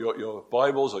your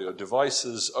Bibles or your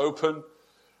devices open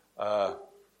at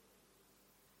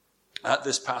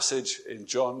this passage in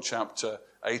John chapter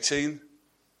 18.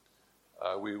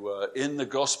 We were in the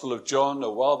Gospel of John a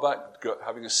while back,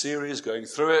 having a series going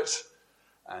through it,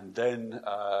 and then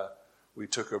we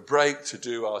took a break to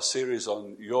do our series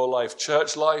on Your Life,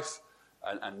 Church Life,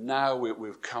 and now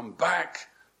we've come back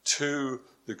to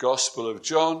the Gospel of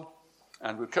John,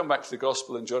 and we've come back to the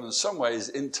Gospel of John in some ways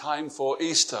in time for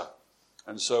Easter.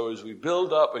 And so as we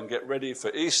build up and get ready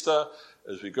for Easter,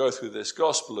 as we go through this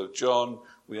Gospel of John,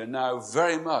 we are now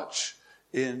very much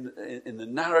in the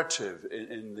narrative,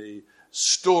 in the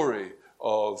story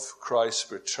of Christ's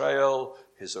betrayal,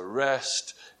 his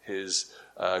arrest, his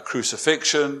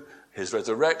crucifixion, his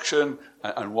resurrection,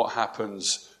 and what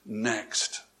happens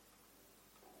next.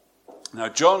 Now,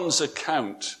 John's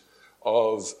account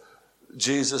of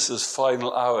Jesus'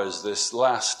 final hours, this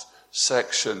last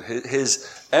section,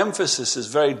 his emphasis is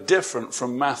very different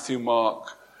from Matthew,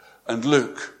 Mark, and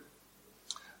Luke.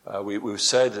 We've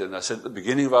said, and I said at the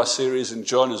beginning of our series in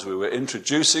John as we were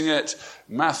introducing it,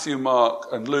 Matthew, Mark,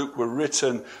 and Luke were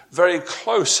written very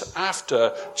close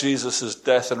after Jesus'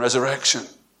 death and resurrection.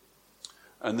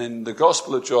 And then the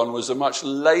Gospel of John was a much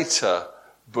later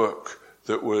book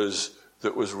that was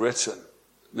written.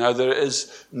 Now, there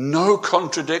is no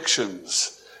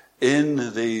contradictions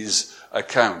in these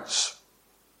accounts,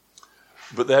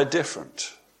 but they're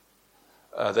different.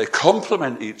 They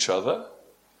complement each other,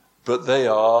 but they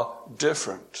are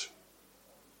different.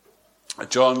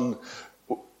 John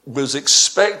was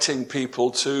expecting people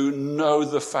to know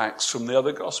the facts from the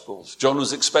other Gospels. John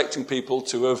was expecting people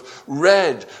to have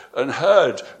read and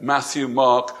heard Matthew,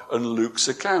 Mark, and Luke's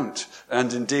account.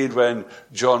 And indeed, when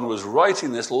John was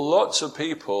writing this, lots of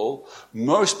people,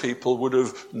 most people would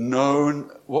have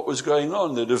known what was going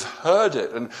on. They'd have heard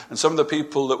it. And some of the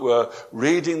people that were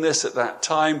reading this at that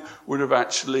time would have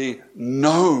actually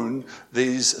known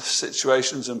these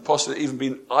situations and possibly even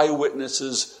been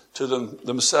eyewitnesses to them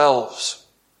themselves.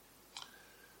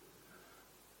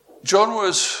 John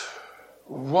was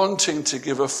wanting to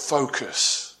give a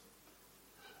focus,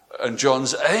 and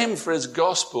John's aim for his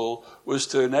gospel was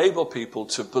to enable people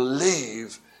to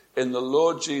believe in the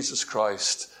Lord Jesus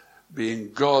Christ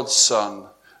being God's Son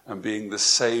and being the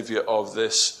Savior of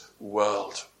this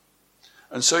world.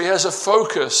 And so he has a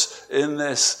focus in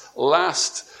this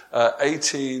last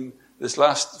this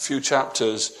last few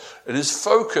chapters, and his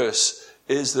focus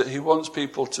is that he wants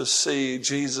people to see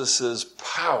Jesus'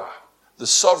 power, the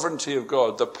sovereignty of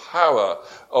God, the power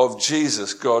of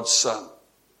Jesus, God's Son.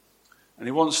 And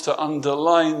he wants to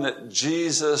underline that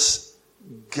Jesus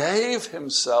gave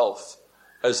himself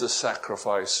as a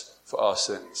sacrifice for our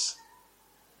sins.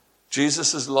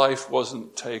 Jesus' life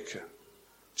wasn't taken.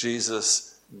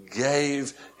 Jesus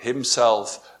gave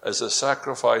himself as a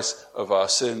sacrifice of our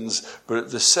sins, but at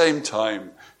the same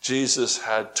time, Jesus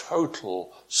had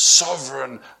total,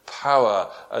 sovereign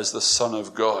power as the Son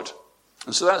of God.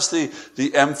 And so that's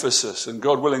the emphasis. And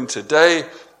God willing, today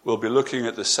we'll be looking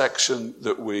at the section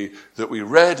that we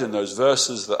read in those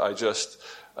verses that I just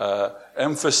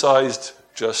emphasized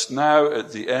just now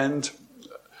at the end.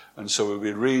 And so we'll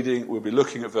be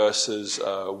looking at verses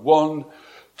 1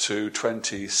 to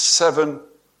 27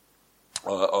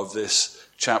 of this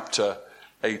chapter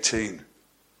 18.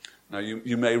 Now,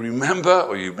 you may remember,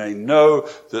 or you may know,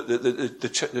 that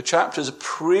the chapters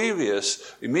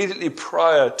immediately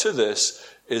prior to this,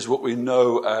 is what we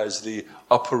know as the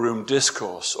Upper Room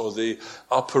Discourse, or the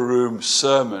Upper Room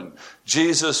Sermon.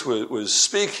 Jesus was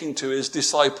speaking to his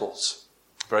disciples,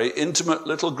 a very intimate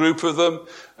little group of them,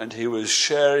 and he was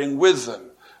sharing with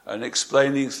them and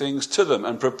explaining things to them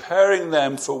and preparing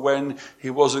them for when he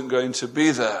wasn't going to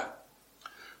be there.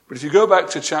 But if you go back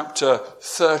to chapter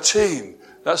 13,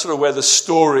 that's sort of where the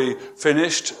story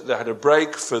finished. They had a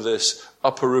break for this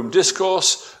Upper Room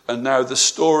Discourse, and now the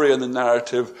story and the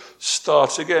narrative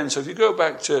start again. So if you go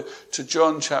back to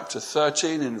John chapter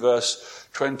 13 in verse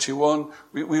 21,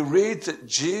 we read that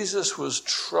Jesus was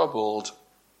troubled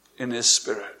in his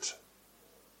spirit.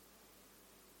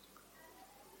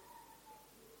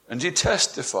 And he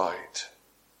testified,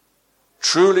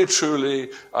 "Truly,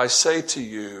 truly, I say to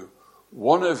you,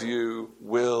 one of you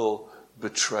will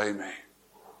betray me."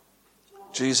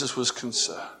 Jesus was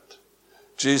concerned.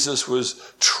 Jesus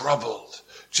was troubled.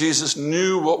 Jesus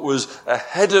knew what was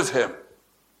ahead of him.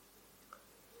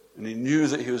 And he knew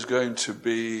that he was going to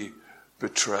be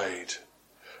betrayed.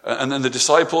 And then the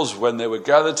disciples, when they were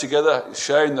gathered together,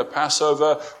 sharing the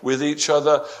Passover with each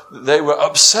other, they were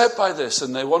upset by this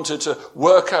and they wanted to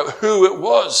work out who it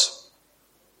was.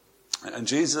 And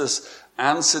Jesus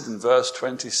answered in verse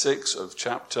 26 of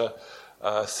chapter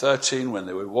 13, when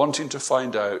they were wanting to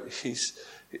find out,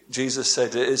 Jesus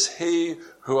said, "It is he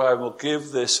who I will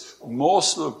give this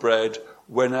morsel of bread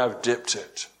when I've dipped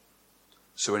it."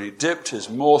 So when he dipped his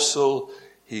morsel,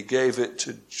 he gave it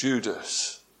to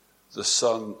Judas, the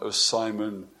son of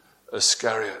Simon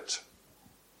Iscariot.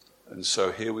 And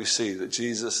so here we see that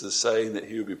Jesus is saying that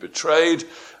he would be betrayed,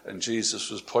 and Jesus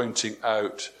was pointing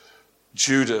out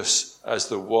Judas as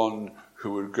the one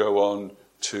who would go on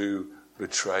to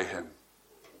betray him.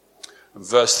 And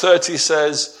verse 30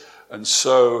 says, "And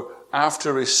so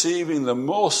after receiving the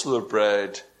morsel of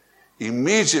bread,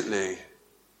 immediately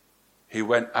he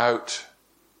went out."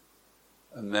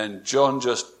 And then John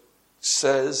just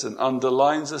says and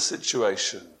underlines the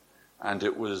situation, "and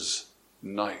it was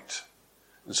night."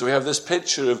 And so we have this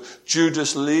picture of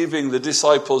Judas leaving the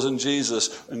disciples and Jesus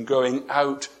and going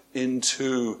out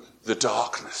into the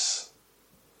darkness.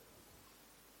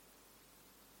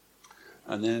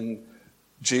 And then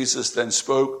Jesus then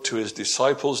spoke to his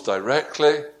disciples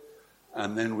directly.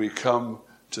 And then we come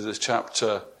to this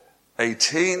chapter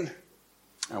 18.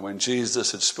 And when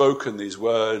Jesus had spoken these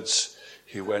words,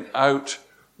 he went out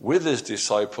with his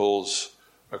disciples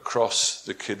across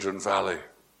the Kidron Valley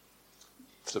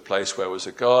to the place where was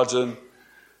a garden,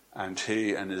 and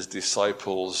he and his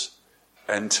disciples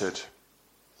entered.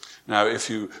 Now, if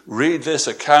you read this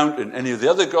account in any of the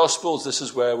other Gospels, this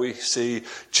is where we see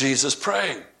Jesus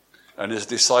praying and his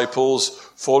disciples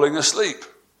falling asleep.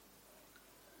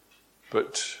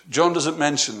 But John doesn't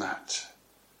mention that.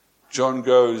 John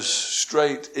goes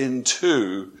straight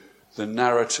into the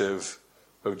narrative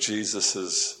of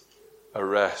Jesus'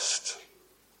 arrest.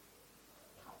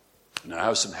 Now, I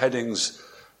have some headings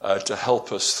to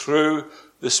help us through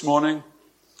this morning.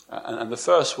 And the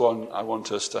first one I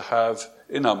want us to have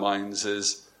in our minds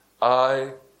is,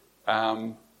 I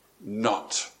am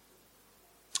not.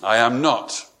 I am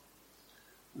not.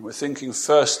 And we're thinking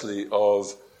firstly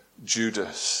of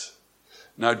Judas.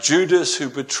 Now, Judas, who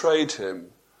betrayed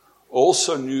him,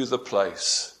 also knew the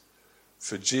place,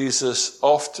 for Jesus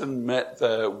often met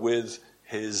there with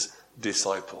his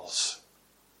disciples.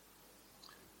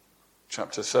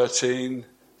 Chapter 13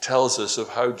 tells us of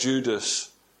how Judas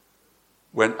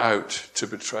went out to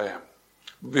betray him.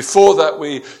 Before that,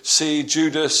 we see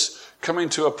Judas coming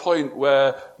to a point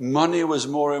where money was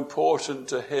more important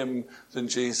to him than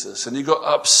Jesus. And he got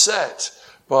upset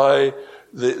by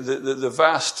the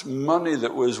vast money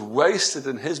that was wasted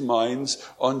in his minds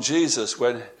on Jesus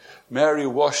when Mary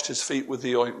washed his feet with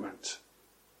the ointment.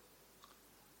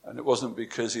 And it wasn't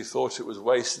because he thought it was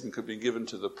wasted and could be given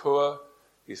to the poor.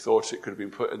 He thought it could have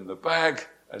been put in the bag,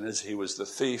 and as he was the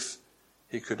thief,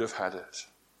 he could have had it.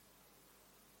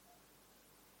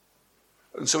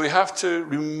 And so we have to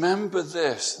remember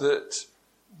this, that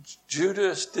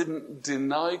Judas didn't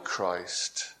deny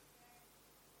Christ.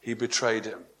 He betrayed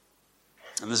him.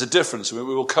 And there's a difference. We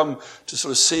will come to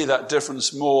sort of see that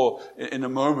difference more in a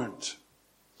moment.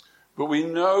 But we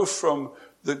know from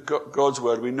God's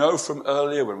word, we know from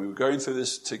earlier when we were going through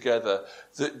this together,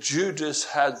 that Judas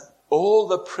had all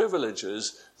the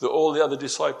privileges that all the other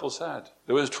disciples had.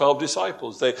 There was 12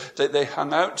 disciples. They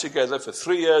hung out together for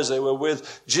 3 years. They were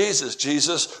with Jesus.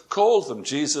 Jesus called them.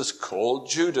 Jesus called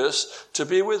Judas to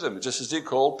be with him, just as he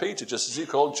called Peter, just as he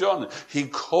called John. He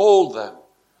called them,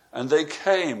 and they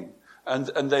came, and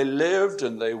they lived,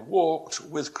 and they walked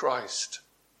with Christ.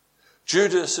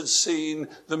 Judas had seen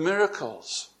the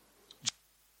miracles,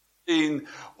 seen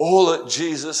all that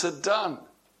Jesus had done.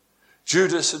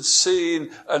 Judas had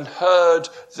seen and heard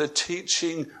the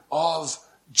teaching of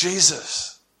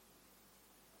Jesus.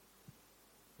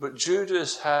 But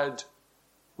Judas had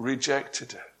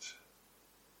rejected it.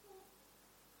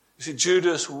 You see,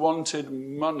 Judas wanted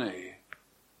money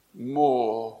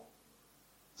more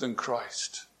than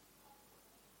Christ.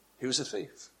 He was a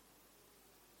thief.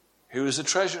 He was a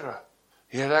treasurer.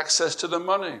 He had access to the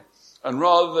money. And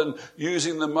rather than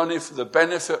using the money for the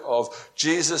benefit of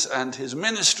Jesus and his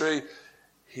ministry,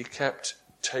 he kept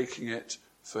taking it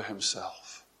for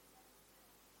himself.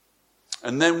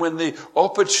 And then when the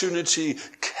opportunity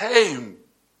came,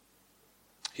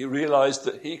 he realized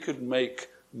that he could make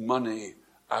money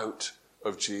out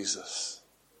of Jesus.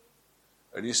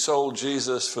 And he sold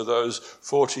Jesus for those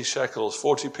 40 shekels,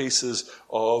 40 pieces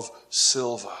of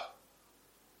silver.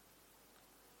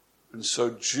 And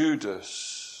so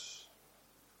Judas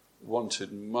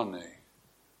wanted money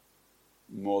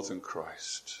more than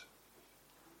Christ.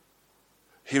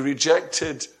 He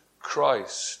rejected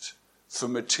Christ for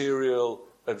material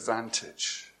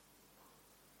advantage.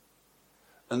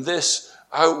 And this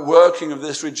outworking of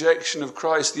this rejection of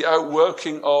Christ, the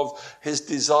outworking of his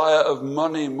desire of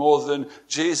money more than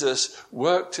Jesus,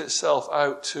 worked itself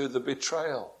out to the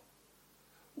betrayal,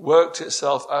 worked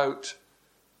itself out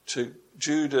to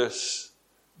Judas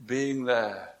being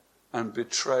there and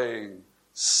betraying,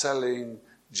 selling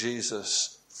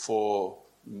Jesus for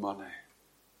money.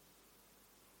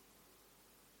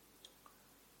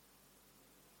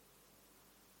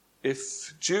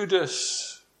 If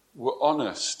Judas were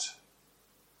honest,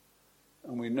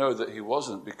 and we know that he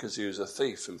wasn't because he was a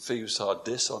thief and thieves are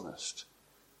dishonest,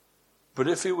 but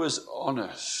if he was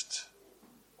honest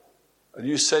and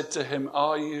you said to him,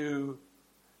 "Are you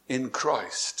in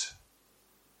Christ?"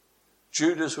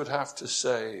 Judas would have to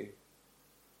say,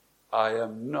 "I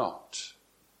am not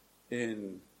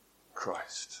in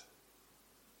Christ."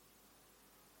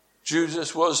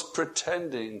 Judas was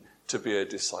pretending to be a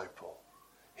disciple.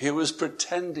 He was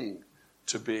pretending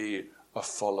to be a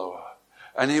follower.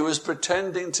 And he was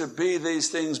pretending to be these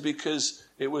things because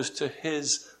it was to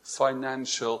his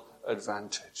financial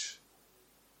advantage.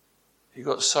 He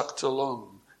got sucked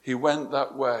along. He went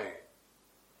that way.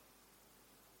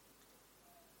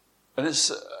 And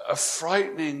it's a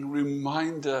frightening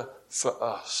reminder for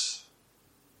us.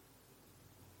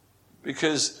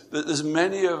 Because there's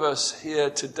many of us here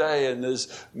today, and there's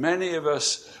many of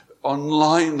us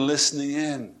online listening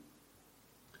in.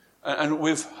 And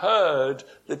we've heard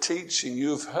the teaching.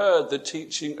 You've heard the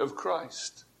teaching of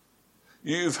Christ.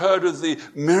 You've heard of the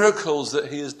miracles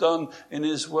that he has done in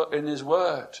his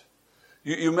word.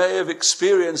 You may have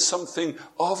experienced something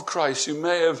of Christ. You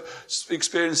may have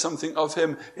experienced something of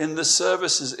him in the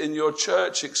services, in your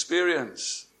church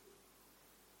experience.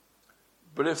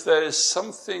 But if there is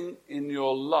something in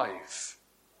your life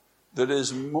that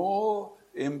is more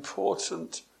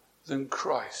important than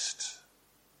Christ,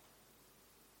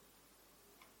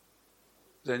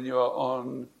 then you are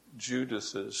on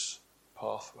Judas's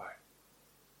pathway.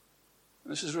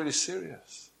 This is really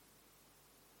serious.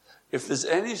 If there's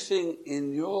anything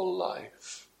in your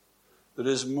life that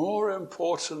is more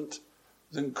important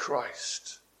than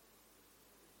Christ,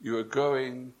 you are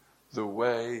going the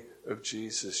way of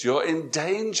Jesus. You're in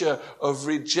danger of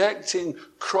rejecting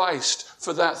Christ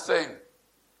for that thing.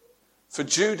 For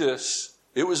Judas,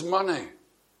 it was money.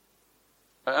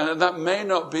 And that may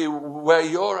not be where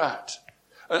you're at.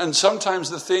 And sometimes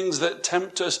the things that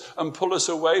tempt us and pull us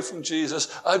away from Jesus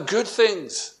are good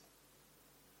things.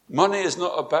 Money is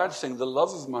not a bad thing. The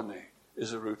love of money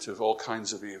is a root of all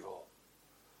kinds of evil.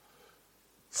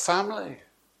 Family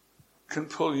can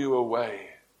pull you away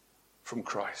from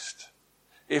Christ.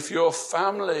 If your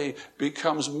family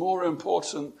becomes more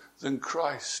important than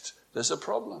Christ, there's a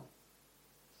problem.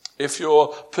 If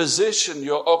your position,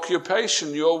 your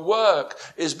occupation, your work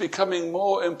is becoming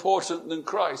more important than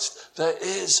Christ, there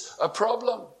is a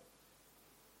problem.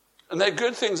 And they're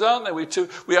good things, aren't they?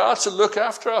 We are to look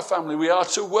after our family. We are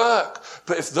to work.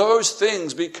 But if those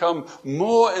things become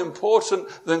more important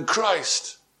than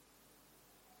Christ,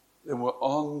 then we're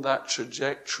on that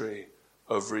trajectory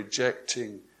of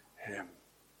rejecting him.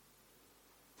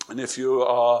 And if you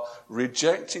are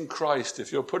rejecting Christ,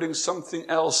 if you're putting something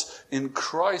else in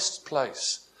Christ's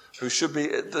place, who should be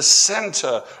at the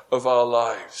center of our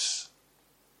lives,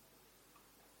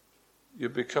 you're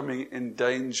becoming in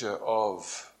danger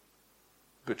of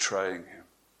betraying him.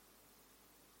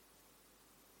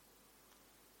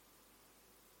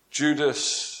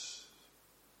 Judas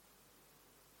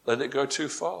let it go too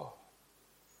far.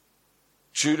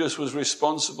 Judas was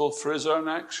responsible for his own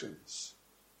actions.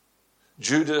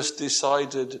 Judas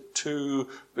decided to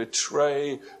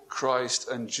betray Christ,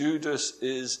 and Judas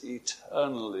is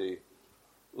eternally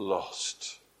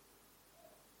lost.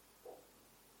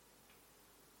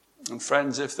 And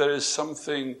friends, if there is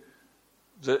something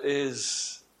that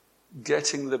is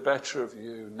getting the better of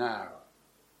you now,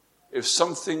 if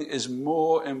something is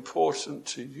more important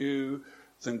to you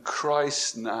than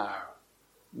Christ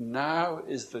now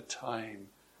is the time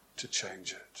to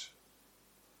change it.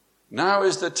 Now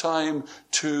is the time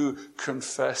to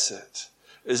confess it.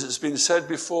 As it's been said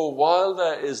before, while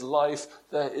there is life,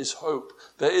 there is hope.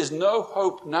 There is no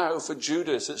hope now for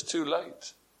Judas. It's too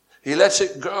late. He let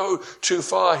it go too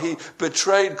far. He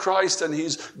betrayed Christ and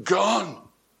he's gone.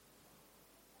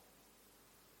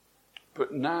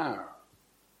 But now,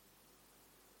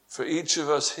 for each of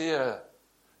us here,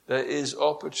 there is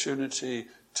opportunity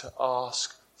to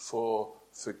ask for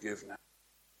forgiveness.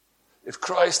 If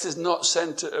Christ is not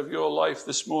center of your life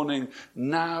this morning,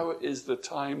 now is the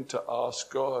time to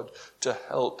ask God to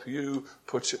help you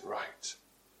put it right.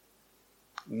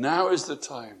 Now is the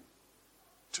time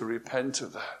to repent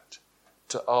of that,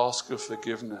 to ask for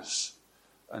forgiveness,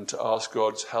 and to ask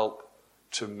God's help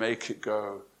to make it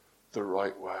go the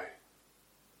right way.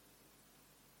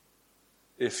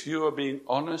 If you are being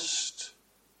honest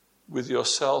with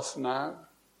yourself now,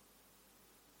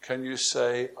 can you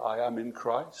say, I am in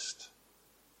Christ?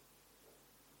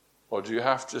 Or do you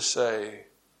have to say,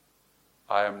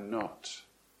 I am not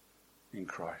in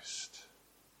Christ?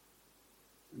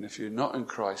 And if you're not in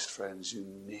Christ, friends, you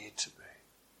need to be.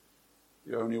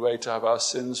 The only way to have our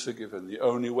sins forgiven, the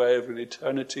only way of an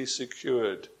eternity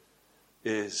secured,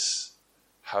 is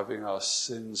having our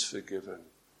sins forgiven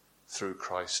through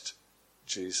Christ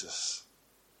Jesus.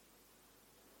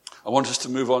 I want us to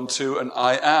move on to an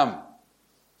I am.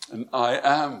 An I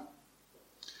am.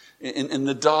 In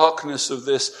the darkness of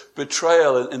this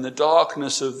betrayal, in the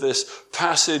darkness of this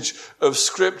passage of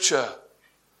Scripture,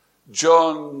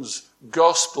 John's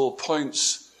gospel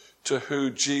points to who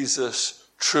Jesus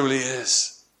truly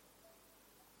is.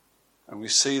 And we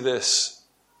see this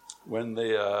when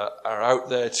they are out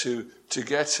there to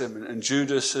get him, and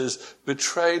Judas has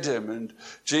betrayed him, and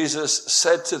Jesus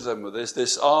said to them, well, there's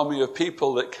this army of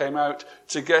people that came out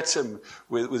to get him,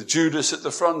 with Judas at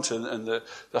the front and the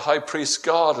high priest's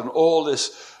guard and all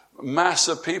this mass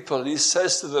of people, and he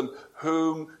says to them,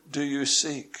 whom do you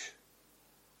seek?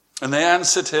 And they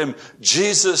answered him,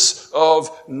 Jesus of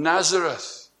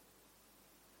Nazareth.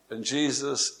 And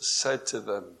Jesus said to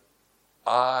them,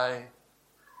 I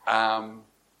am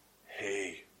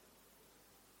He.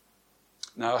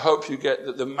 Now I hope you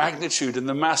get the magnitude and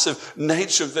the massive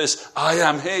nature of this I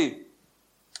am He.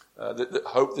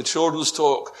 Hope the children's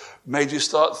talk made you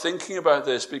start thinking about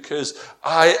this, because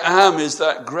I am is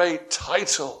that great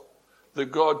title that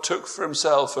God took for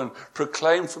himself and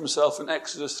proclaimed for himself in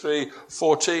Exodus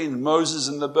 3:14, Moses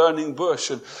in the burning bush.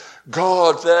 And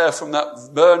God there from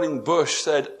that burning bush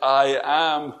said, I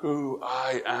am who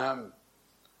I am.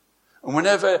 And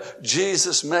whenever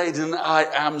Jesus made an I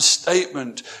am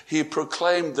statement, he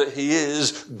proclaimed that he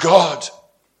is God.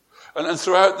 And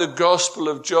throughout the Gospel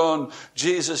of John,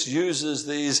 Jesus uses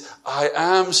these I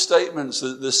am statements,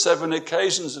 the 7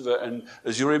 occasions of it. And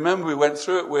as you remember, we went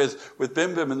through it with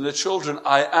Bim Bim and the children.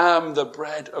 I am the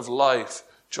bread of life,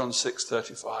 John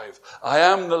 6:35. I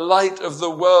am the light of the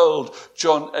world,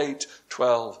 John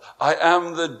 8:12. I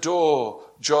am the door,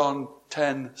 John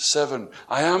 10:7.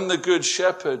 I am the good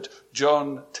shepherd,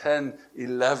 John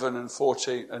 10:11 and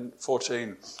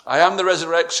 14. I am the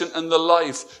resurrection and the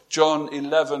life, John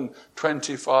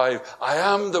 11:25. I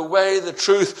am the way, the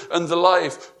truth, and the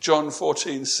life, John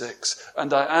 14:6.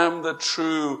 And I am the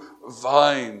true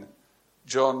vine,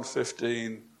 John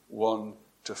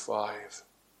 15:1-5.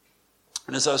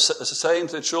 And as I was saying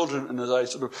to the children, and as I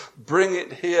sort of bring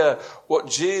it here, what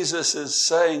Jesus is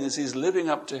saying is he's living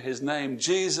up to his name.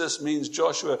 Jesus means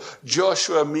Joshua.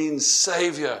 Joshua means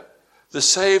Savior. The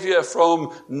Savior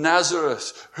from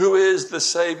Nazareth. Who is the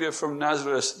Savior from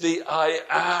Nazareth? The I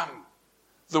am.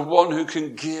 The one who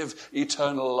can give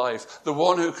eternal life. The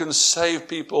one who can save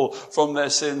people from their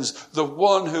sins. The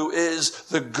one who is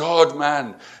the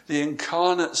God-man. The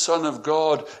incarnate Son of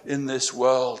God in this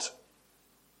world.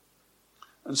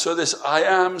 And so this I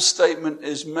am statement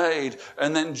is made.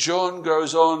 And then John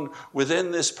goes on within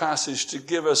this passage to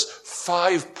give us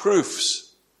 5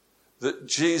 proofs that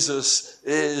Jesus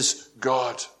is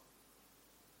God.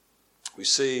 We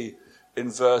see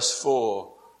in verse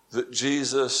 4 that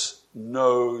Jesus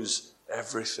knows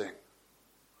everything.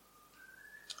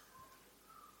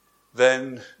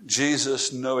 Then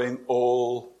Jesus knowing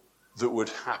all that would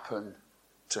happen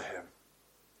to him.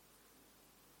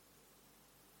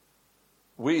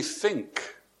 We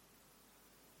think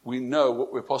we know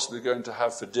what we're possibly going to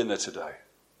have for dinner today.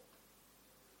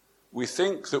 We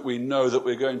think that we know that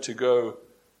we're going to go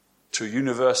to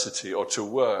university or to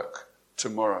work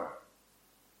tomorrow.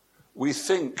 We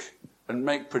think and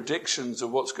make predictions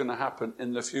of what's going to happen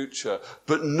in the future,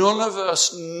 but none of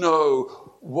us know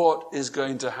what is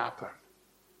going to happen.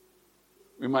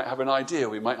 We might have an idea,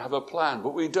 we might have a plan,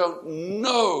 but we don't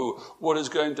know what is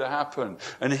going to happen.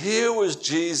 And here was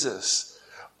Jesus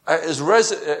at his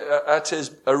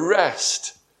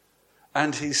arrest,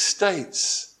 and he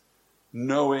states,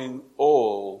 knowing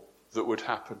all that would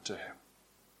happen to him.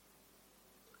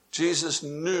 Jesus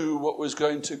knew what was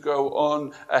going to go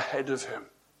on ahead of him.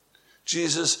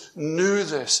 Jesus knew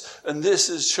this, and this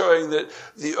is showing that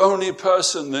the only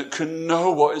person that can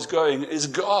know what is going is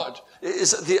God. It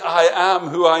is the I am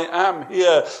who I am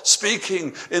here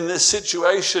speaking in this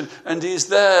situation, and he's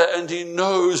there and he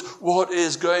knows what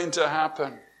is going to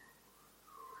happen.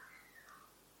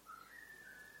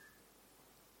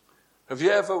 Have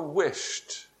you ever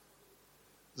wished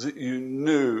that you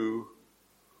knew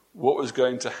what was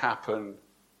going to happen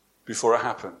before it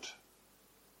happened.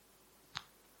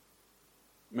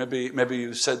 Maybe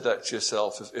you said that to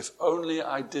yourself. If only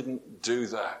I didn't do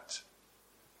that.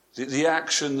 The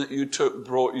action that you took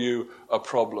brought you a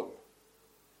problem.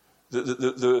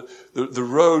 The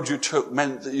road you took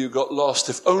meant that you got lost.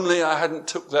 If only I hadn't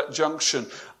took that junction,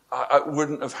 it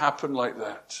wouldn't have happened like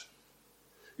that.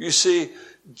 You see,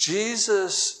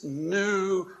 Jesus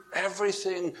knew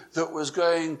everything that was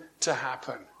going to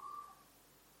happen.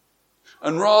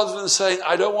 And rather than saying,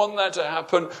 I don't want that to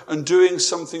happen, and doing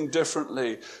something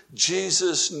differently,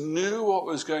 Jesus knew what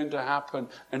was going to happen,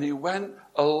 and he went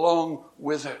along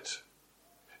with it.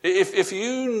 If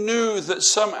you knew that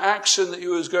some action that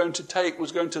you was going to take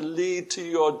was going to lead to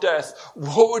your death,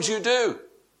 what would you do?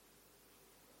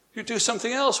 You'd do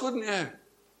something else, wouldn't you?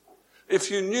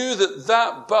 If you knew that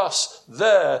that bus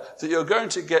there that you're going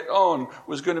to get on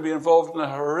was going to be involved in a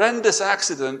horrendous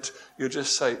accident, you'd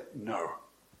just say, no,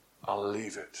 I'll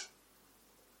leave it.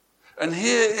 And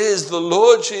here is the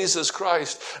Lord Jesus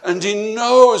Christ, and he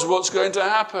knows what's going to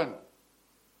happen.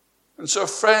 And so,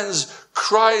 friends,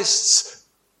 Christ's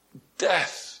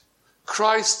death,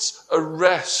 Christ's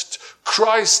arrest,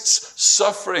 Christ's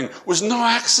suffering was no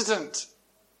accident.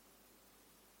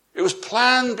 It was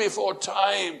planned before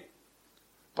time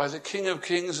by the King of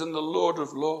Kings and the Lord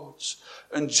of Lords.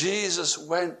 And Jesus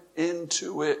went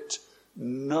into it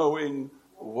knowing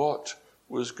what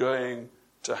was going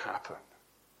to happen.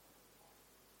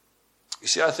 You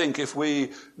see, I think if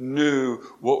we knew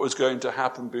what was going to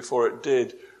happen before it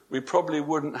did, we probably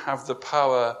wouldn't have the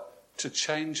power to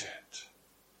change it.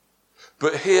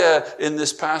 But here in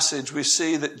this passage, we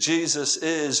see that Jesus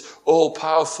is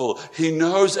all-powerful. He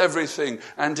knows everything,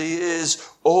 and he is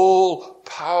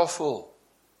all-powerful.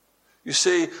 You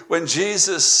see, when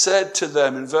Jesus said to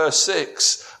them in verse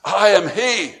 6, I am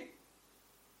he,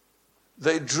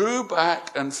 they drew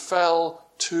back and fell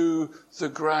to the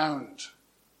ground.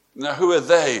 Now, who are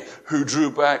they who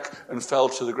drew back and fell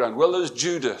to the ground? Well, there's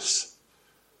Judas.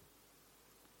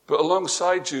 But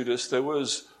alongside Judas, there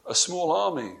was a small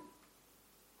army.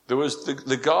 There was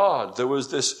the guard. There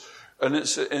was this, and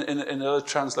it's in other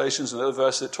translations and other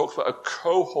verses, it talks about a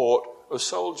cohort of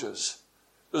soldiers.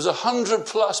 There was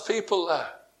 100+ people there.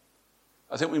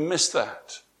 I think we missed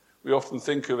that. We often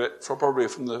think of it probably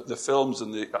from the films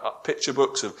and the picture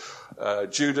books of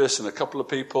Judas and a couple of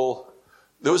people.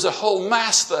 There was a whole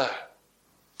mass there.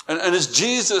 And as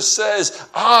Jesus says,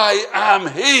 I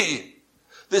am he.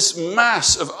 This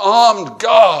mass of armed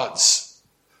guards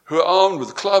who are armed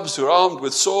with clubs, who are armed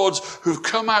with swords, who've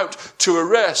come out to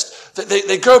arrest,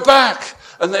 they go back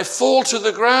and they fall to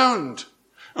the ground.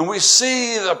 And we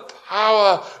see the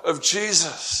power of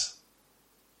Jesus.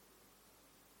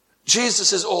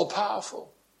 Jesus is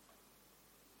all-powerful.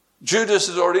 Judas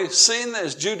had already seen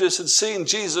this. Judas had seen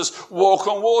Jesus walk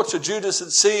on water. Judas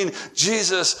had seen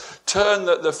Jesus turn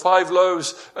the 5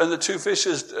 loaves and the 2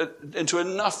 fishes into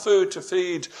enough food to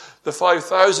feed the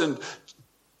 5,000.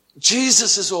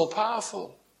 Jesus is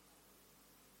all-powerful.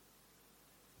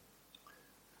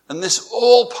 And this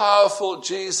all-powerful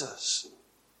Jesus,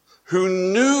 who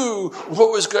knew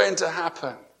what was going to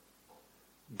happen,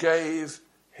 gave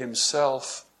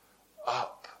himself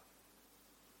up.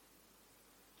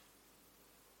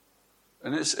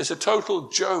 And it's a total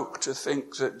joke to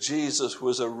think that Jesus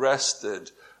was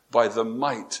arrested by the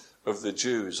might of the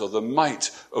Jews or the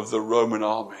might of the Roman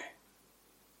army.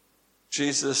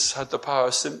 Jesus had the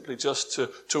power simply just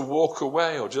to walk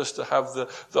away or just to have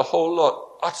the whole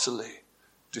lot utterly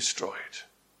destroyed.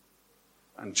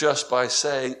 And just by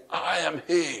saying, I am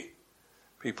he,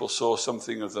 people saw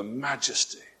something of the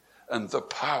majesty and the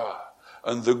power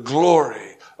and the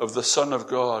glory of the Son of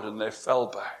God, and they fell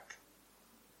back.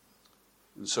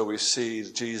 And so we see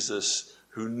Jesus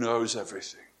who knows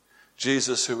everything.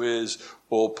 Jesus who is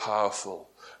all-powerful.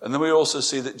 And then we also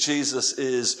see that Jesus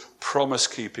is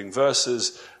promise-keeping.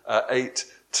 Verses 8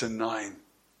 to 9.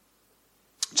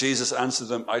 Jesus answered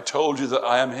them, I told you that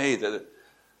I am he.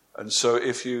 And so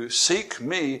if you seek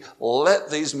me, let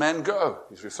these men go.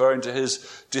 He's referring to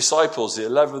his disciples, the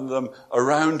 11 of them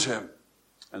around him.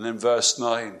 And then verse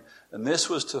 9. And this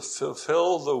was to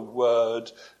fulfill the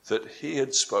word that he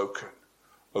had spoken.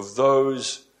 Of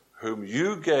those whom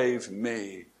you gave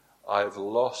me, I have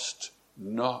lost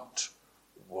not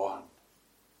one.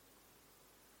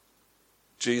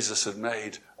 Jesus had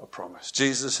made a promise.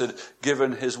 Jesus had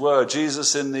given his word.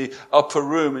 Jesus in the upper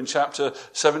room in chapter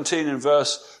 17 in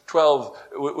verse 12,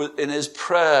 in his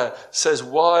prayer says,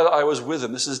 while I was with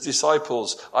them, this is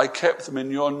disciples, I kept them in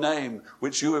your name,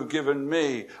 which you have given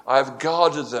me. I have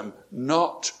guarded them.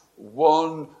 Not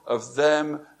one of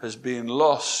them has been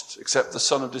lost except the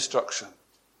son of destruction.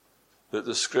 that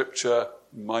the scripture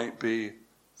might be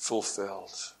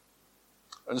fulfilled.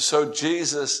 And so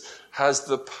Jesus has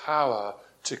the power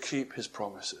to keep his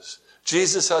promises.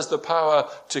 Jesus has the power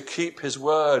to keep his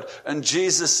word, and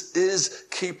Jesus is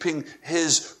keeping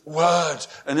his word.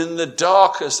 And in the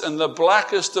darkest and the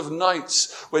blackest of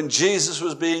nights, when Jesus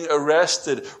was being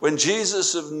arrested, when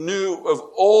Jesus knew of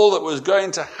all that was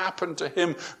going to happen to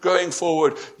him going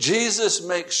forward, Jesus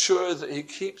makes sure that he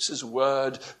keeps his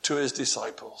word to his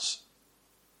disciples.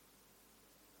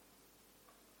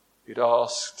 He'd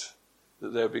asked that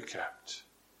they be kept.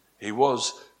 He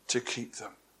was to keep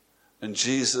them. And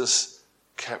Jesus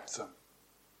kept them.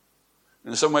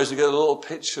 In some ways, we get a little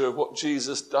picture of what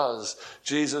Jesus does.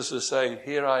 Jesus is saying,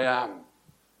 here I am,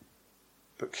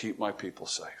 but keep my people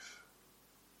safe.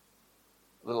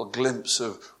 A little glimpse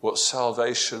of what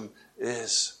salvation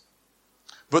is.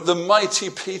 But the mighty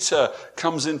Peter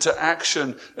comes into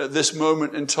action at this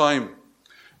moment in time.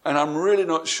 And I'm really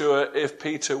not sure if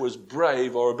Peter was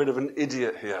brave or a bit of an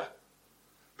idiot here.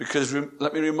 Because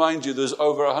let me remind you, there's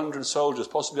over 100 soldiers,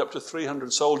 possibly up to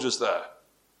 300 soldiers there.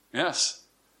 Yes.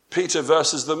 Peter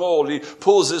versus them all. He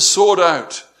pulls his sword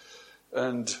out.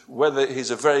 And whether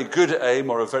he's a very good aim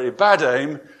or a very bad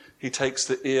aim, he takes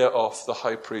the ear off the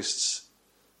high priest's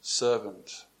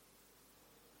servant.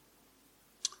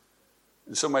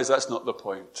 In some ways, that's not the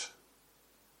point.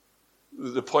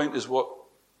 The point is what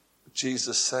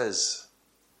Jesus says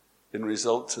in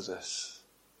result to this.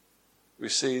 We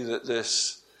see that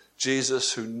this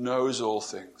Jesus who knows all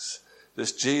things,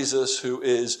 this Jesus who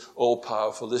is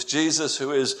all-powerful, this Jesus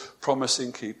who is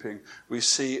promise-keeping, we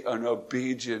see an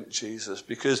obedient Jesus,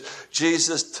 because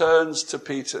Jesus turns to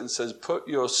Peter and says, put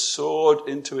your sword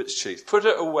into its sheath. Put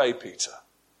it away, Peter.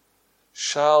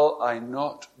 Shall I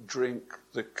not drink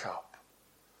the cup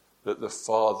that the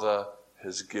Father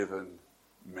has given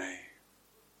me?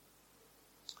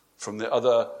 From the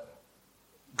other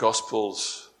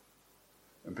Gospels,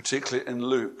 and particularly in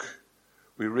Luke,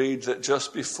 we read that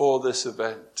just before this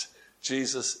event,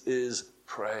 Jesus is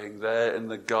praying there in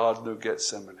the Garden of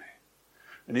Gethsemane.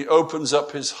 And he opens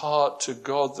up his heart to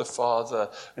God the Father.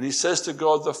 And he says to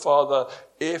God the Father,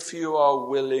 if you are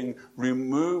willing,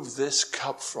 remove this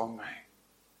cup from me.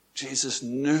 Jesus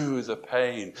knew the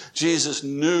pain. Jesus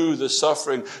knew the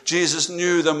suffering. Jesus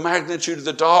knew the magnitude of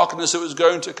the darkness that was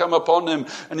going to come upon him.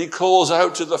 And he calls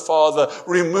out to the Father,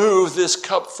 remove this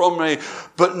cup from me.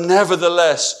 But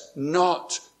nevertheless,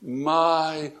 not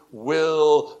my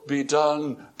will be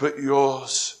done, but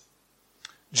yours.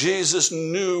 Jesus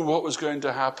knew what was going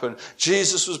to happen.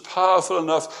 Jesus was powerful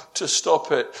enough to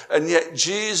stop it. And yet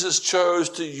Jesus chose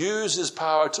to use his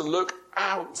power to look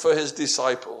out for his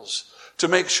disciples, to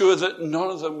make sure that none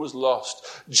of them was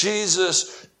lost.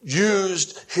 Jesus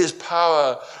used his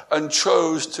power and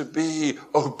chose to be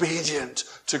obedient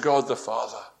to God the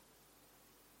Father.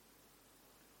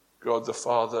 God the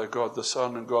Father, God the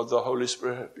Son, and God the Holy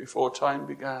Spirit, before time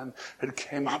began, had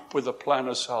came up with a plan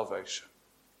of salvation.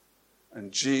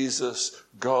 And Jesus,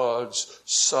 God's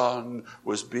Son,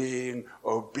 was being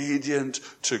obedient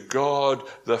to God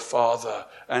the Father,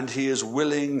 and he is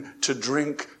willing to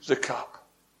drink the cup.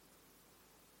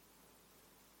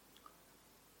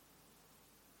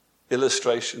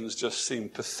 Illustrations just seem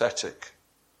pathetic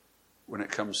when it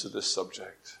comes to this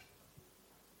subject.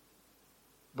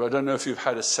 But I don't know if you've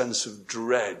had a sense of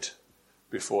dread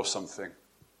before something.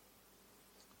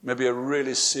 Maybe a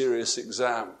really serious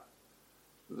exam.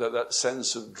 That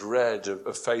sense of dread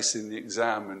of facing the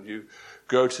exam, and you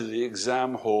go to the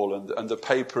exam hall and the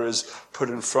paper is put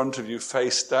in front of you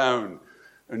face down,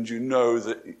 and you know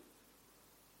that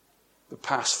the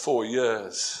past 4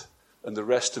 years and the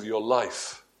rest of your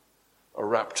life are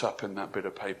wrapped up in that bit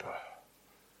of paper.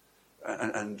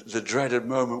 And the dreaded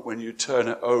moment when you turn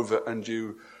it over and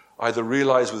you either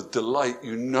realize with delight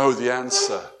you know the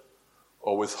answer,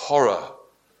 or with horror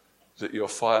that your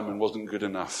fireman wasn't good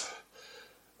enough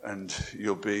and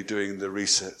you'll be doing the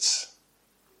resets.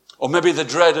 Or maybe the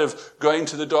dread of going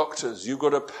to the doctors. You've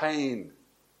got a pain,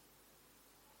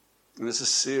 and it's a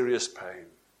serious pain.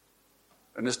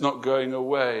 And it's not going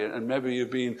away. And maybe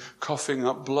you've been coughing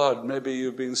up blood. Maybe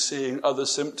you've been seeing other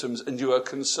symptoms and you are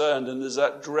concerned. And there's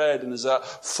that dread and there's that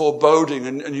foreboding.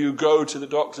 And you go to the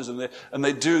doctors and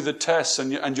they do the tests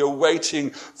and you're waiting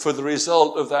for the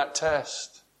result of that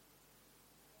test.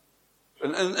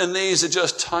 And these are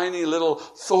just tiny little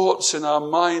thoughts in our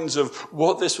minds of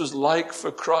what this was like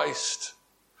for Christ.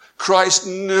 Christ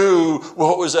knew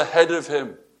what was ahead of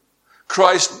him.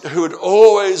 Christ, who had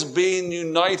always been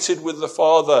united with the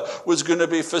Father, was going to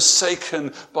be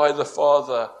forsaken by the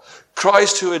Father.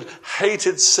 Christ, who had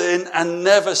hated sin and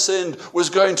never sinned, was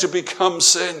going to become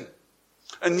sin.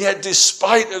 And yet,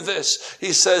 despite of this,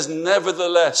 he says,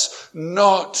 nevertheless,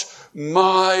 not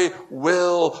my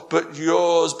will, but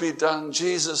yours be done.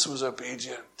 Jesus was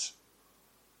obedient.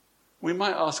 We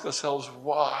might ask ourselves,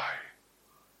 why?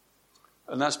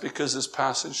 And that's because this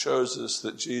passage shows us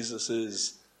that Jesus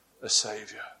is a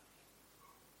Savior.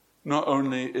 Not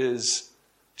only is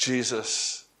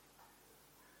Jesus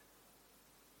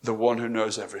the one who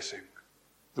knows everything,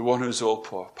 the one who's all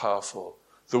powerful,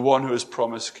 the one who is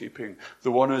promise-keeping,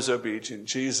 the one who is obedient.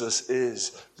 Jesus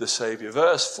is the Savior.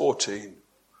 Verse 14.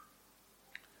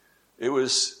 It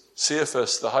was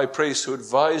Caiaphas, the high priest, who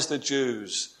advised the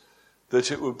Jews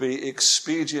that it would be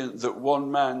expedient that one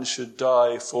man should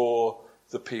die for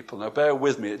the people. Now bear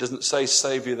with me. It doesn't say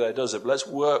Savior there, does it? But let's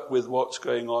work with what's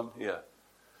going on here.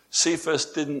 Cephas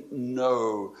didn't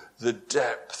know the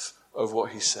depth of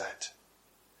what he said.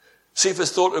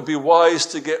 Cephas thought it would be wise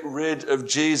to get rid of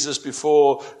Jesus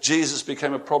before Jesus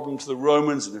became a problem to the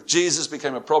Romans. And if Jesus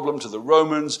became a problem to the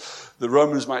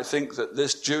Romans might think that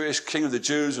this Jewish king of the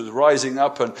Jews was rising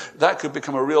up, and that could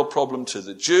become a real problem to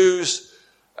the Jews.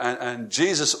 And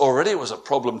Jesus already was a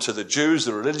problem to the Jews,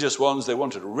 the religious ones. They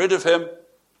wanted rid of him.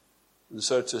 And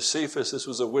so to Cephas, this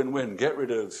was a win-win. Get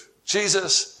rid of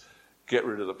Jesus, get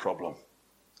rid of the problem.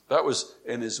 That was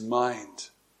in his mind.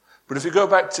 But if you go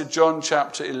back to John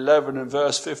chapter 11 and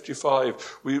verse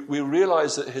 55, we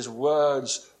realize that his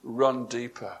words run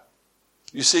deeper.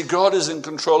 You see, God is in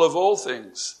control of all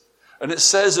things. And it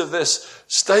says of this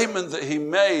statement that he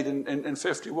made in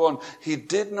 51, he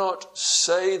did not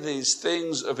say these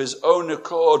things of his own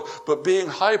accord, but being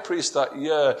high priest that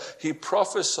year, he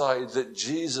prophesied that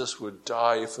Jesus would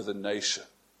die for the nation.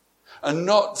 And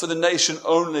not for the nation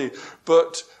only,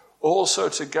 but also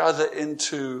to gather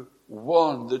into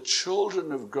one, the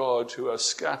children of God who are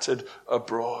scattered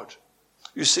abroad.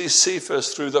 You see,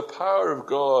 Cephas, through the power of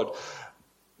God,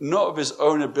 not of his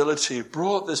own ability,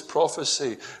 brought this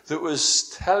prophecy that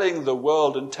was telling the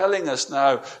world and telling us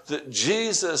now that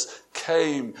Jesus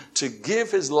came to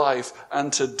give his life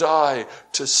and to die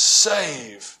to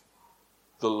save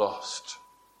the lost.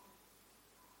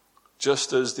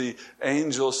 Just as the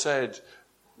angel said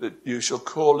that you shall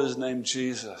call his name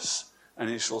Jesus and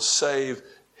he shall save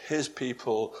his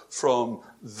people from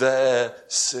their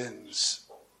sins.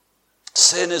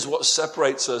 Sin is what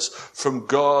separates us from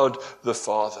God the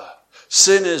Father.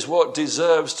 Sin is what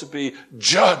deserves to be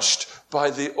judged by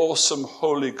the awesome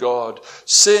holy God.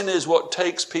 Sin is what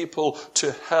takes people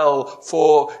to hell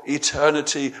for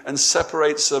eternity and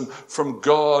separates them from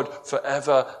God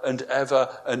forever and ever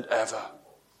and ever.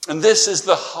 And this is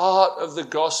the heart of the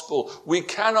gospel. We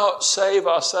cannot save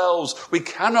ourselves. We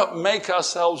cannot make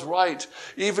ourselves right.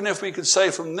 Even if we could say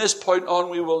from this point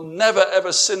on we will never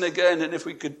ever sin again. And if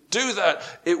we could do that,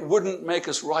 it wouldn't make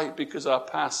us right because our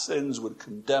past sins would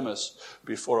condemn us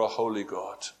before a holy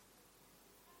God.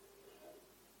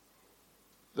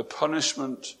 The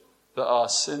punishment that our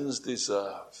sins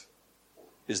deserve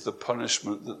is the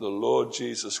punishment that the Lord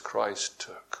Jesus Christ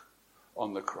took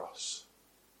on the cross.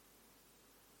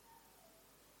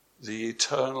 The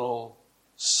eternal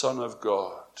Son of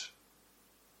God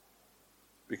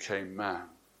became man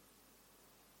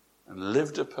and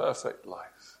lived a perfect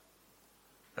life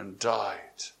and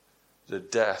died the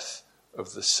death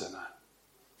of the sinner.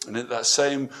 And at that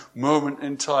same moment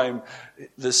in time,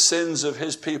 the sins of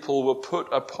his people were put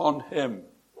upon him,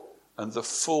 and the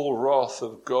full wrath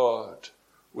of God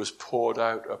was poured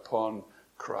out upon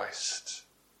Christ.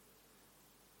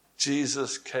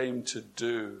 Jesus came to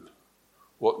do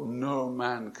what no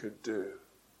man could do,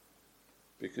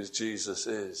 because Jesus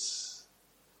is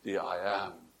the I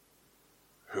am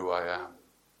who I am.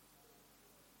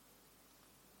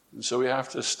 And so we have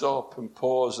to stop and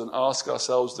pause and ask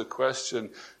ourselves the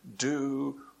question,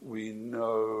 do we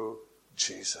know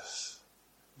Jesus?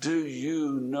 Do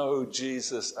you know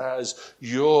Jesus as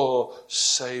your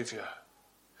Savior?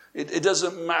 It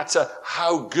doesn't matter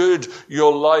how good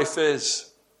your life is.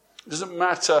 It doesn't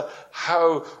matter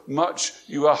how much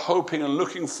you are hoping and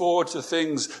looking forward to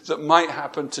things that might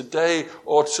happen today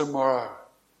or tomorrow.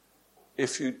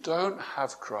 If you don't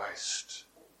have Christ,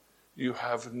 you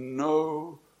have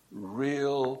no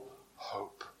real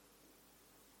hope.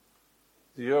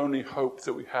 The only hope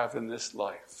that we have in this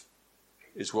life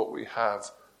is what we have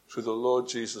through the Lord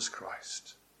Jesus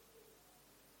Christ.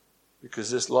 Because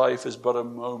this life is but a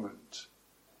moment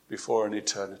before an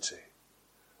eternity.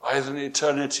 Either an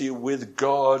eternity with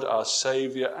God, our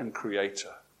Savior and Creator,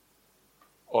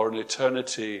 or an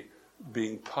eternity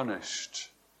being punished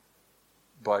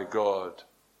by God,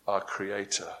 our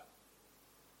Creator,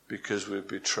 because we've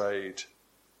betrayed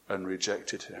and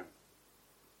rejected him.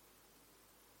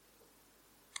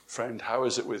 Friend, how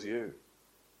is it with you?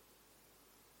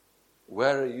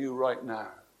 Where are you right now?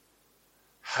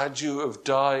 Had you have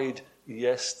died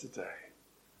yesterday,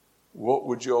 what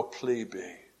would your plea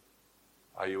be?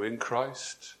 Are you in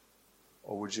Christ,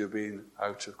 or would you have been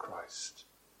out of Christ?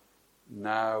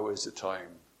 Now is the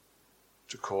time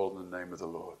to call on the name of the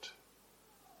Lord.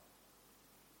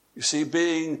 You see,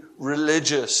 being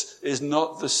religious is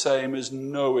not the same as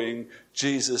knowing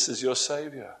Jesus as your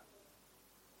Savior.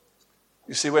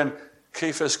 You see, when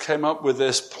Cephas came up with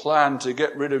this plan to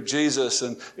get rid of Jesus,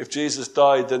 and if Jesus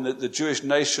died, then the Jewish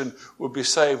nation would be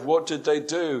saved, what did they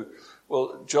do?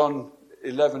 Well, John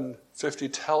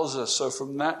 11:50 tells us, so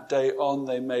from that day on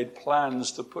they made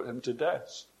plans to put him to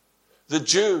death. The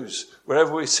Jews,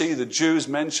 wherever we see the Jews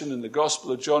mentioned in the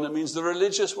Gospel of John, it means the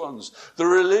religious ones, the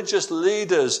religious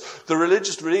leaders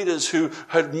who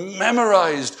had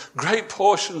memorized great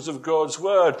portions of God's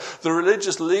word, the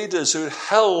religious leaders who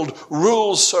held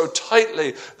rules so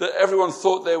tightly that everyone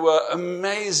thought they were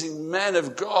amazing men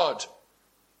of God.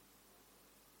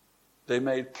 They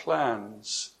made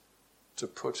plans to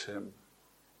put him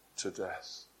to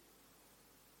death.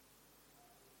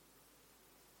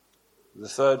 The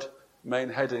third main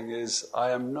heading is, I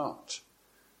am not.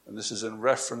 And this is in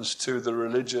reference to the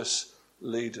religious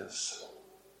leaders.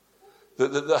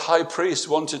 The high priest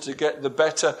wanted to get the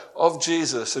better of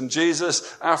Jesus. And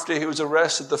Jesus, after he was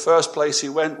arrested, the first place he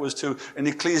went was to an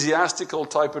ecclesiastical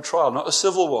type of trial, not a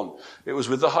civil one. It was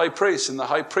with the high priest. And the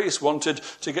high priest wanted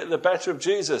to get the better of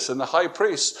Jesus. And the high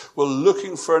priests were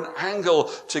looking for an angle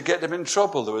to get him in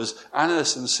trouble. There was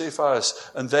Annas and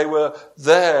Cephas, and they were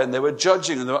there, and they were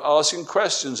judging, and they were asking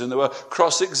questions, and they were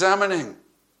cross-examining.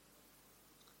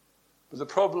 But the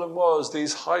problem was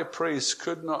these high priests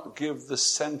could not give the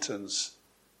sentence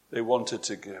they wanted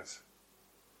to give.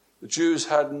 The Jews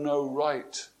had no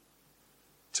right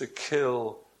to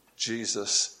kill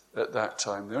Jesus at that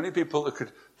time. The only people that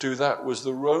could do that was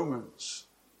the Romans.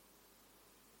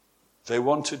 They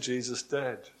wanted Jesus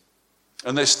dead.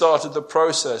 And they started the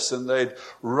process, and they'd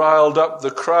riled up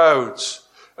the crowds.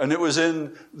 And it was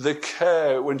in the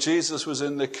care, when Jesus was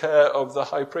in the care of the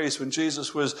high priest, when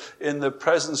Jesus was in the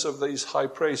presence of these high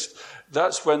priests,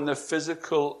 that's when the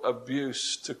physical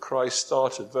abuse to Christ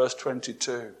started. Verse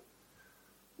 22.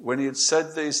 When he had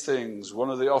said these things,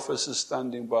 one of the officers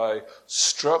standing by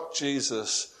struck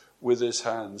Jesus with his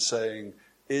hand, saying,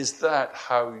 "Is that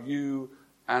how you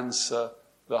answer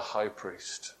the high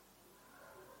priest?"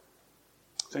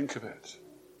 Think of it.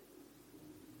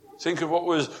 Think of what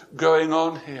was going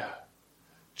on here.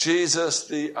 Jesus,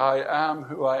 the I am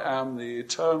who I am, the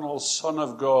eternal Son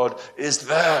of God, is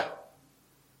there.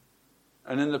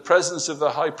 And in the presence of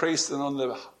the high priest and on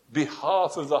the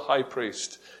behalf of the high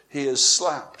priest, he is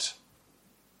slapped.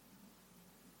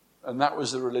 And that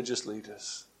was the religious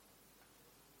leaders.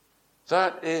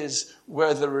 That is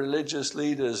where the religious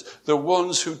leaders, the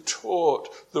ones who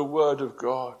taught the word of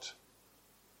God,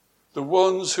 the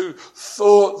ones who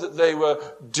thought that they were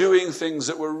doing things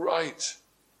that were right.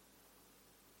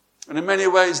 And in many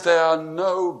ways, they are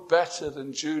no better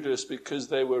than Judas because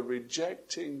they were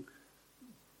rejecting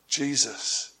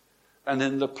Jesus. And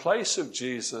in the place of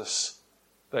Jesus,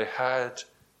 they had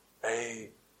a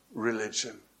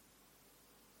religion.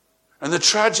 And the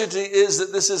tragedy is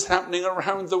that this is happening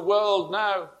around the world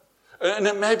now. And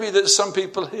it may be that some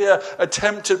people here are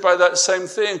tempted by that same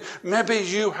thing. Maybe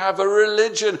you have a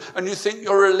religion and you think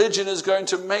your religion is going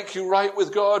to make you right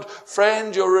with God.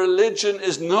 Friend, your religion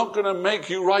is not going to make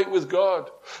you right with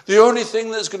God. The only thing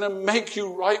that's going to make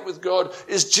you right with God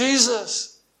is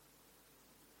Jesus.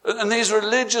 And these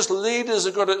religious leaders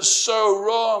have got it so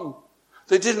wrong.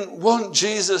 They didn't want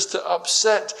Jesus to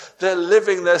upset their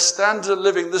living, their standard of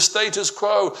living, the status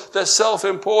quo, their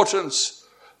self-importance.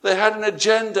 They had an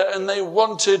agenda and they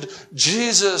wanted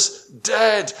Jesus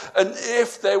dead. And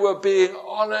if they were being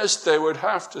honest, they would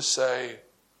have to say,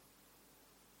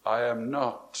 I am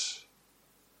not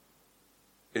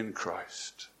in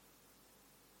Christ.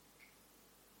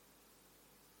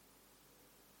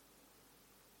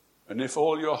 And if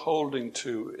all you're holding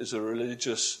to is a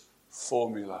religious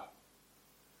formula,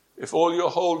 if all you're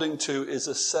holding to is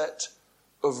a set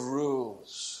of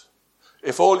rules,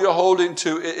 if all you're holding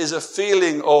to is a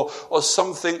feeling or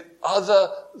something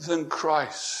other than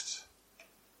Christ,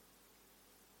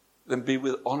 then be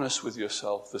honest with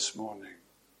yourself this morning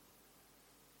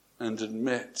and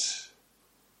admit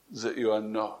that you are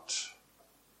not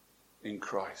in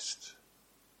Christ.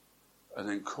 And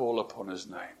then call upon his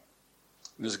name.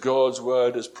 And as God's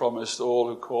word has promised, all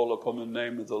who call upon the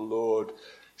name of the Lord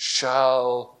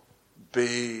shall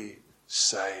be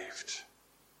saved.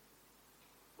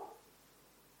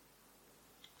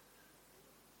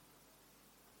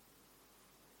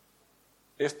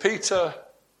 If Peter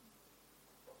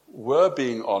were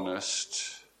being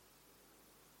honest,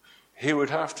 he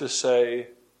would have to say,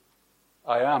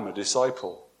 I am a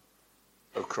disciple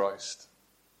of Christ.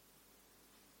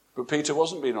 But Peter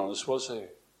wasn't being honest, was he?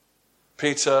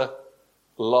 Peter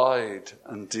lied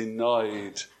and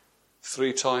denied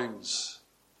 3 times.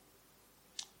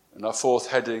 And our 4th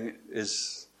heading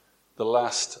is the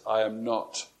last I am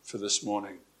not for this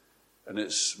morning. And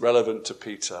it's relevant to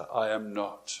Peter. I am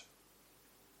not.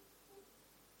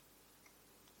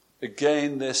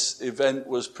 Again, this event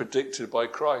was predicted by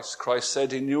Christ. Christ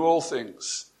said he knew all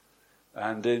things.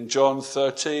 And in John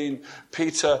 13,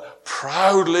 Peter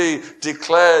proudly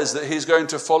declares that he's going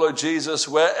to follow Jesus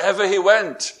wherever he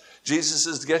went. Jesus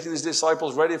is getting his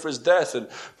disciples ready for his death. And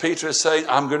Peter is saying,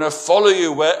 I'm going to follow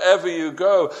you wherever you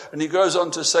go. And he goes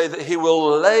on to say that he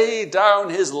will lay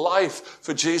down his life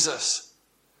for Jesus.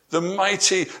 The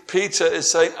mighty Peter is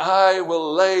saying, I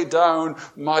will lay down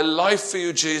my life for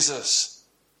you, Jesus.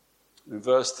 In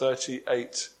verse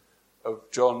 38 of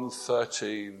John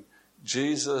 13,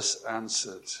 Jesus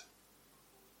answered,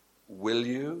 will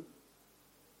you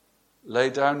lay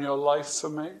down your life for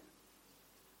me?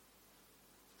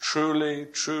 Truly,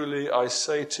 truly, I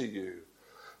say to you,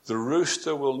 the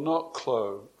rooster will not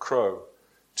crow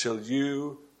till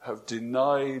you have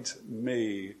denied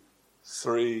me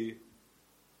 3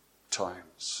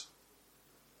 times.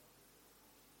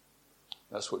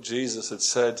 That's what Jesus had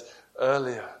said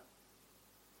earlier.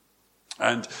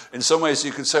 And in some ways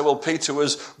you could say, well, Peter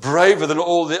was braver than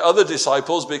all the other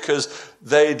disciples because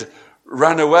they'd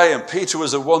ran away and Peter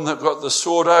was the one that got the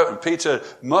sword out and Peter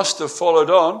must have followed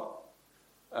on.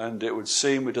 And it would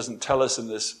seem, it doesn't tell us in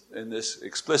this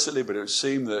explicitly, but it would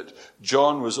seem that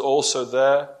John was also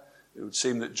there. It would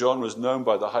seem that John was known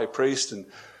by the high priest. And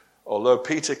although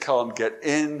Peter can't get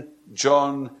in,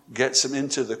 John gets him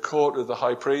into the court of the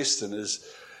high priest. And as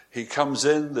he comes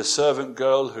in, the servant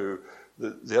girl who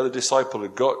the other disciple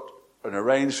had got and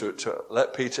arranged to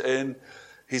let Peter in,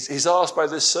 he's asked by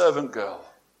this servant girl.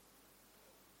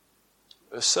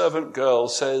 The servant girl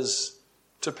says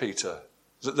to Peter,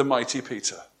 the mighty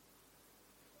Peter,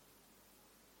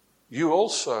 you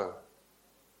also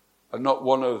are not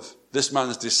one of this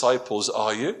man's disciples,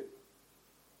 are you?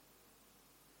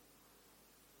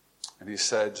 And he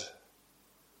said,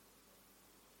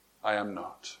 I am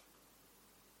not.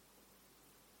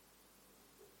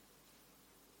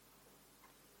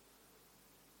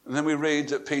 And then we read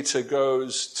that Peter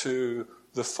goes to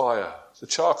the fire, the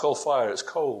charcoal fire. It's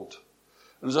cold.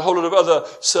 And there's a whole lot of other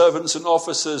servants and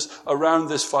officers around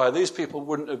this fire. These people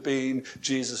wouldn't have been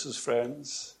Jesus'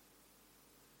 friends.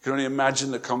 You can only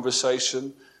imagine the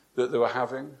conversation that they were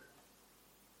having.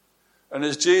 And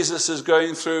as Jesus is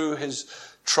going through his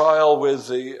trial with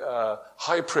the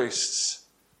high priests,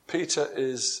 Peter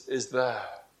is there.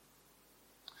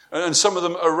 And some of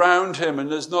them around him,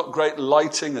 and there's not great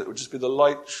lighting. It would just be the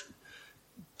light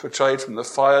portrayed from the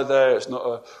fire there. It's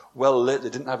not well lit. They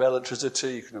didn't have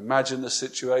electricity. You can imagine the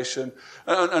situation.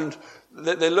 And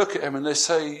they look at him and they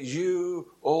say,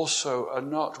 you also are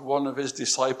not one of his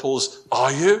disciples,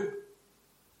 are you?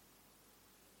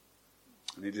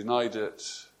 And he denied it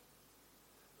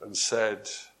and said,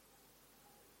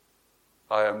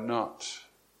 I am not.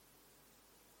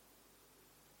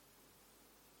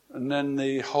 And then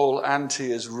the whole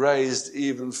ante is raised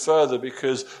even further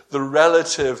because the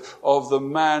relative of the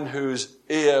man whose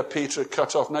ear Peter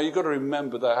cut off. Now you've got to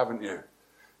remember that, haven't you?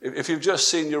 If you've just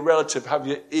seen your relative have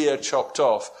your ear chopped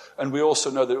off, and we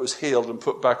also know that it was healed and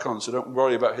put back on, so don't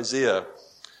worry about his ear.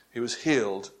 He was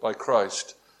healed by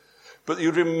Christ. But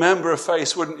you'd remember a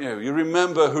face, wouldn't you? You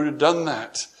remember who had done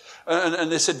that.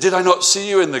 And they said, did I not see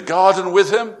you in the garden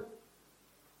with him?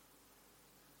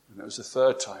 And it was the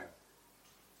 3rd time.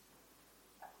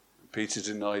 Peter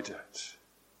denied it.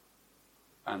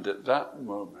 And at that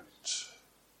moment,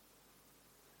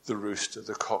 the rooster,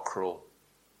 the cockerel,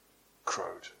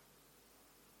 crowed.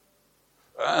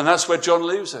 And that's where John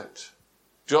leaves it.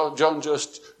 John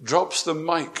just drops the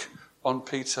mic on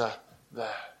Peter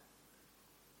there.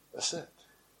 That's it.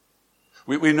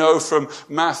 We know from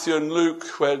Matthew and Luke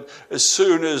when as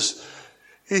soon as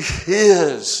he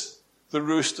hears the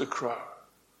rooster crow,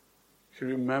 he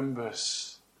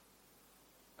remembers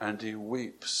and he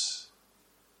weeps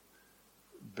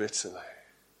bitterly.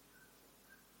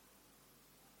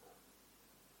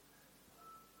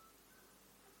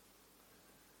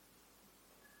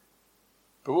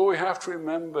 But what we have to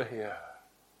remember here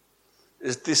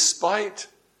is despite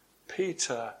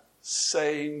Peter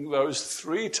saying those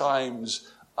 3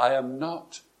 times, I am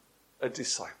not a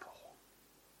disciple,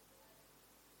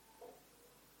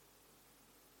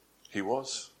 he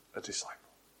was a disciple.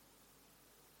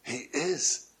 he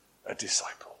is a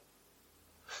disciple.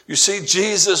 You see,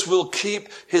 Jesus will keep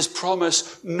his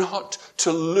promise not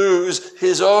to lose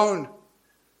his own.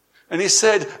 And he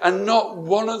said, and not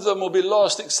one of them will be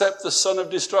lost except the son of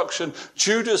destruction.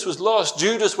 Judas was lost.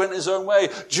 Judas went his own way.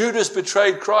 Judas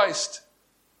betrayed Christ.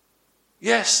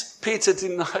 Yes, Peter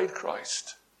denied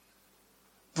Christ.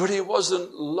 But he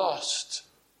wasn't lost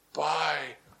by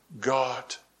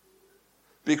God.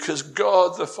 Because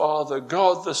God the Father,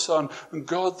 God the Son, and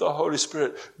God the Holy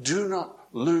Spirit do not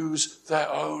lose their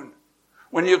own.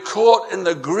 When you're caught in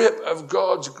the grip of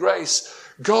God's grace,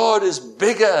 God is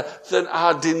bigger than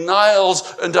our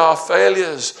denials and our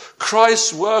failures.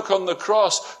 Christ's work on the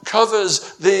cross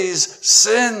covers these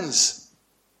sins.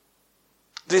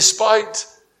 Despite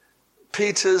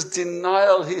Peter's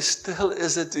denial, he still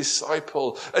is a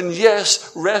disciple. And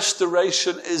yes,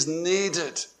 restoration is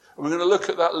needed. And we're going to look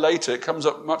at that later. It comes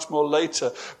up much more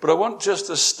later. But I want just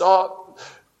to start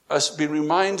us being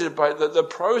reminded by that the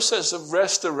process of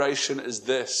restoration is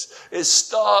this. It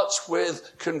starts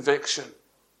with conviction.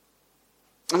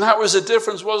 And that was a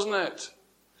difference, wasn't it?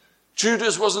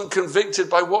 Judas wasn't convicted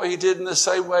by what he did in the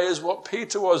same way as what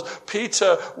Peter was.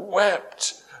 Peter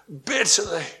wept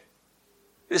bitterly.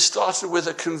 It started with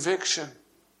a conviction.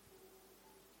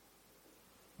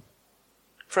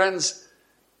 Friends,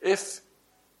 if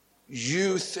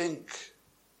you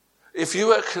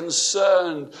are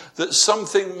concerned that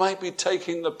something might be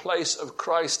taking the place of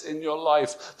Christ in your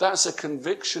life, that's a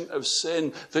conviction of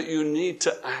sin that you need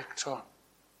to act on.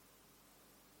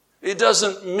 It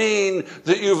doesn't mean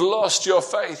that you've lost your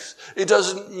faith. It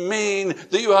doesn't mean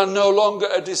that you are no longer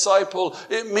a disciple.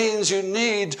 It means you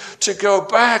need to go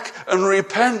back and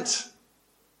repent.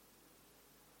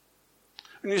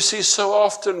 And you see, so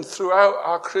often throughout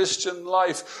our Christian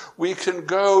life, we can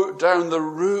go down the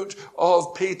route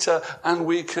of Peter and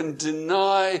we can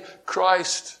deny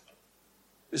Christ.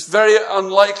 It's very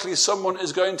unlikely someone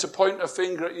is going to point a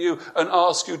finger at you and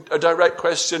ask you a direct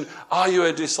question, are you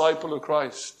a disciple of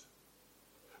Christ?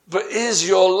 But is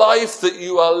your life that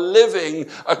you are living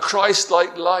a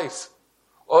Christ-like life?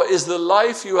 Or is the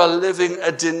life you are living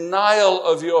a denial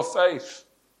of your faith?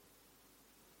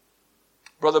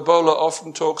 Brother Bowler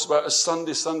often talks about a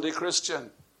Sunday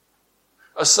Christian.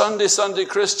 A Sunday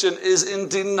Christian is in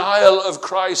denial of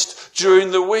Christ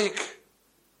during the week.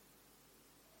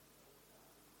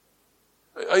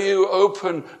 Are you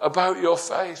open about your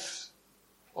faith?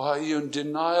 Or are you in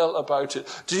denial about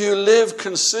it? Do you live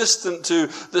consistent to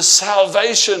the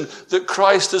salvation that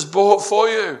Christ has bought for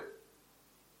you?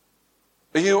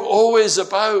 Are you always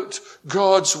about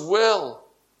God's will?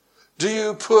 Do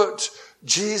you put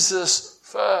Jesus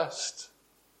first?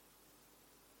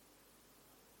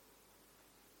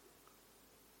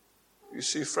 You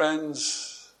see,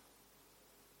 friends,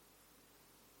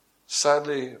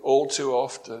 sadly, all too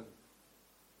often,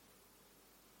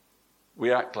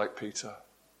 we act like Peter.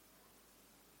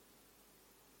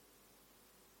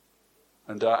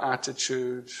 And our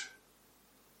attitude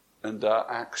and our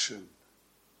action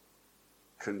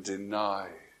can deny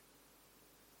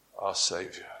our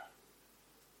Savior.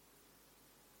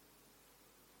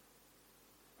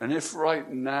 And if right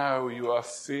now you are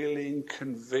feeling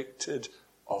convicted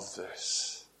of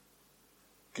this,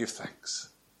 give thanks.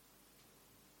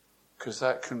 Because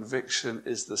that conviction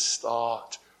is the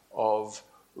start of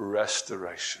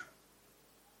restoration.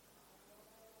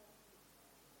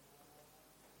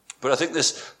 But I think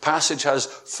this passage has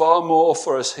far more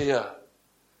for us here.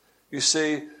 You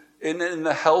see, in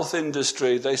the health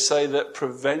industry, they say that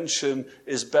prevention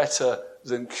is better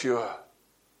than cure.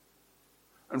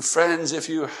 And friends, if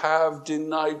you have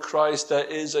denied Christ, there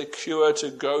is a cure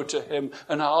to go to him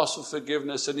and ask for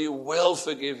forgiveness, and he will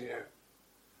forgive you.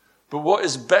 But what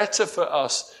is better for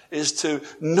us is to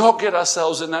not get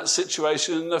ourselves in that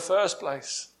situation in the first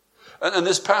place. And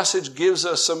this passage gives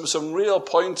us some real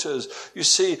pointers. You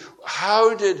see,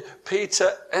 how did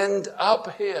Peter end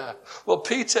up here? Well,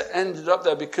 Peter ended up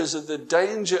there because of the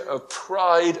danger of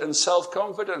pride and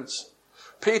self-confidence.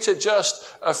 Peter,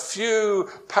 just a few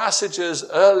passages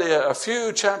earlier, a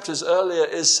few chapters earlier,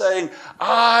 is saying,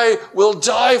 I will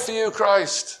die for you,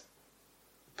 Christ.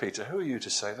 Peter, who are you to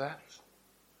say that?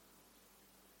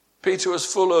 Peter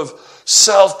was full of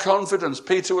self-confidence.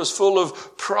 Peter was full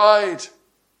of pride.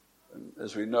 And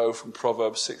as we know from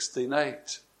Proverbs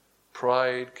 16:8,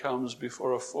 pride comes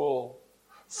before a fall.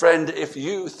 Friend, if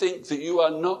you think that you are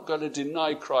not going to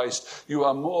deny Christ, you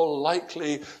are more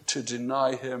likely to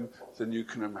deny him than you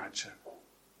can imagine.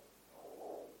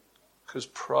 Because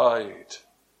pride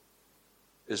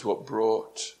is what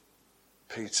brought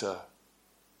Peter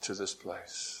to this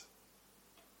place.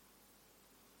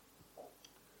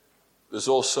 There's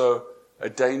also a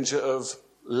danger of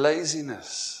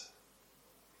laziness.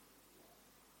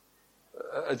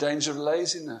 A danger of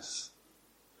laziness.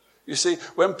 You see,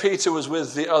 when Peter was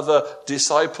with the other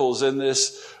disciples in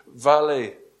this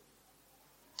valley,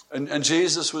 and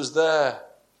Jesus was there,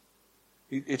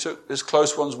 he took his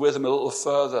close ones with him a little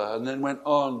further and then went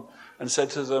on and said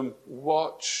to them,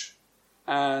 watch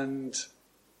and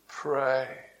pray.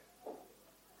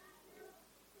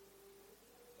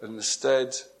 And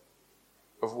instead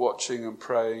of watching and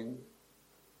praying,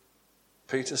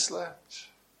 Peter slept.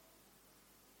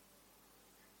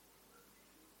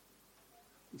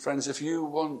 Friends, if you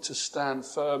want to stand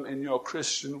firm in your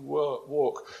Christian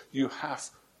walk, you have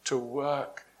to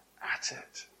work at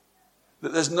it.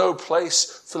 That there's no place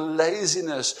for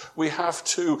laziness. We have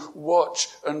to watch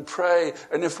and pray.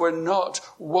 And if we're not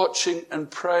watching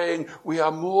and praying, we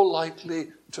are more likely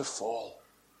to fall.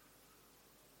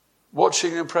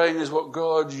 Watching and praying is what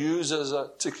God uses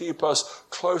to keep us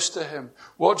close to him.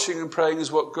 Watching and praying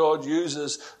is what God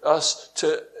uses us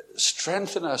to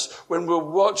strengthen us. When we're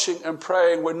watching and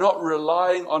praying, we're not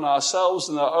relying on ourselves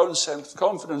and our own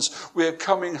self-confidence. We are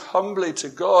coming humbly to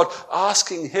God,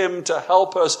 asking him to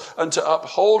help us and to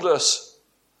uphold us.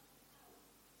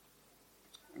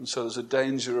 And so there's a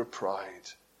danger of pride.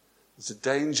 There's a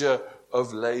danger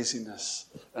of laziness.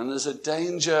 And there's a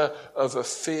danger of a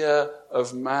fear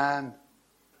of man.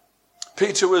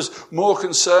 Peter was more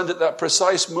concerned at that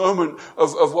precise moment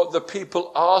of what the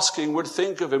people asking would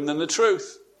think of him than the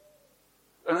truth.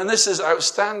 And this is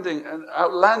outstanding and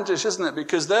outlandish, isn't it?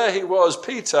 Because there he was,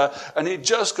 Peter, and he'd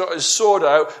just got his sword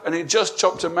out and he'd just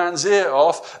chopped a man's ear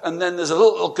off. And then there's a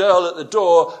little girl at the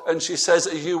door and she says,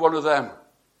 are you one of them?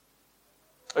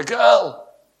 A girl.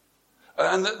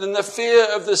 And then the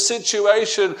fear of the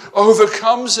situation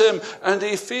overcomes him, and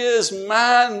he fears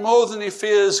man more than he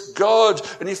fears God,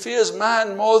 and he fears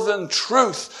man more than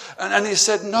truth. And he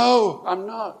said, no, I'm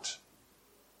not.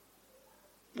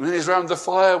 And then he's round the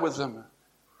fire with them.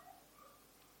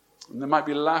 And they might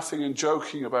be laughing and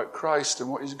joking about Christ and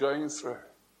what he's going through.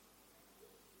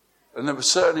 And they were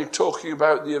certainly talking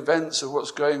about the events of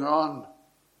what's going on.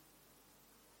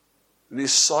 And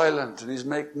he's silent and he's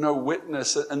made no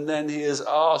witness. And then he is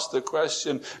asked the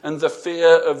question, and the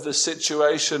fear of the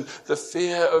situation, the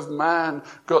fear of man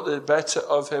got the better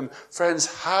of him. Friends,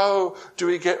 how do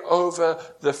we get over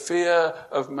the fear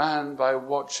of man? By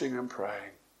watching and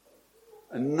praying.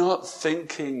 And not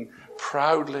thinking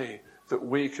proudly that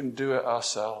we can do it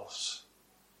ourselves.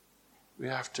 We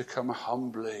have to come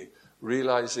humbly,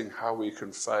 realizing how we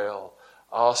can fail,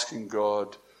 asking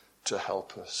God to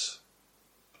help us.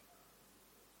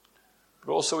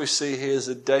 But also we see here is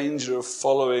a danger of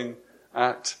following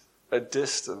at a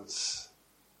distance.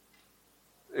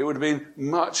 It would have been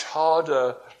much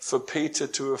harder for Peter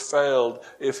to have failed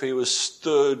if he was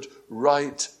stood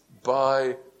right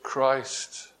by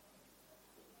Christ.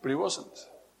 But he wasn't.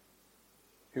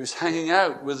 He was hanging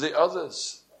out with the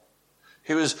others.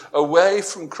 He was away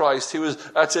from Christ. He was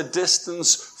at a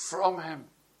distance from him.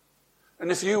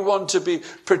 And if you want to be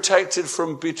protected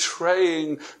from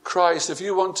betraying Christ, if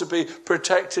you want to be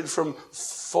protected from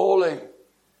falling,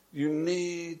 you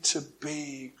need to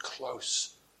be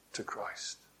close to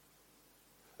Christ.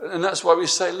 And that's why we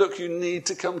say, look, you need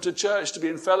to come to church to be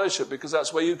in fellowship, because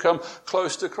that's where you come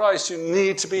close to Christ. You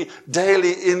need to be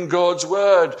daily in God's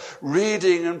word,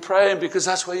 reading and praying, because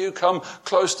that's where you come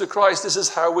close to Christ. This is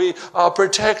how we are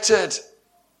protected.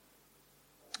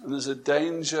 And there's a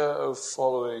danger of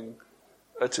following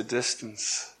at a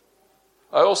distance.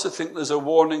 I also think there's a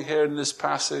warning here in this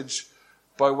passage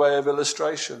by way of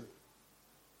illustration.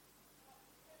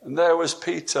 And there was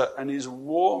Peter, and he's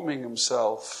warming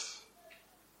himself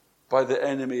by the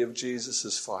enemy of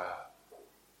Jesus' fire.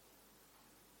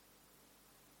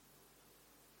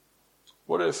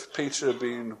 What if Peter had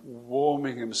been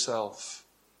warming himself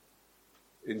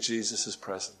in Jesus'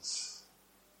 presence?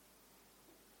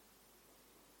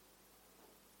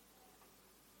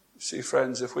 See,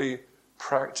 friends, if we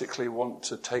practically want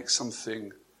to take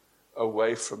something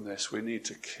away from this, we need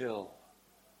to kill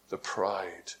the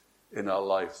pride in our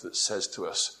life that says to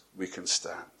us, we can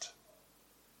stand.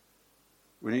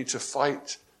 We need to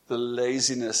fight the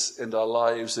laziness in our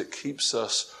lives that keeps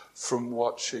us from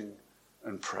watching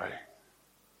and praying.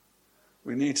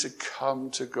 We need to come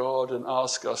to God and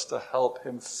ask us to help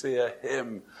him fear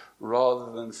him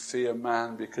rather than fear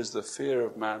man, because the fear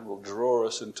of man will draw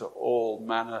us into all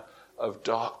manner of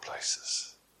dark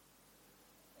places.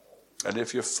 And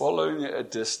if you're following at a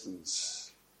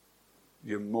distance,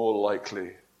 you're more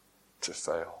likely to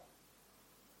fail.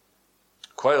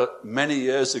 Quite many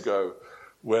years ago,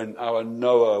 when our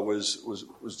Noah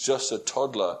was just a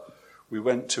toddler, we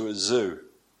went to a zoo.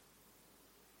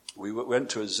 We went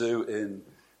to a zoo in,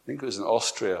 I think it was in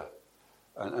Austria,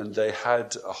 and they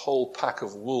had a whole pack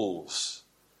of wolves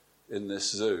in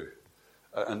this zoo.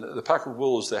 And the pack of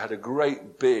wolves, they had a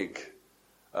great big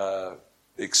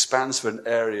expanse of an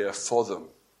area for them.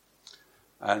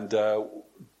 And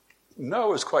Noah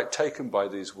was quite taken by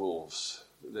these wolves.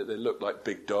 They looked like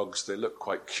big dogs. They looked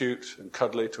quite cute and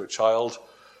cuddly to a child.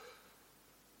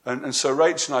 And so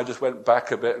Rachel and I just went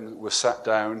back a bit and were sat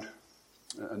down.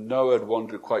 And Noah had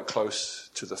wandered quite close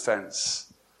to the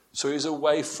fence. So he was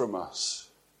away from us.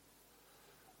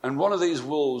 And one of these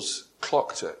wolves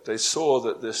clocked it. They saw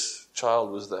that this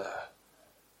child was there.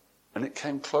 And it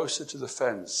came closer to the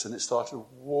fence and it started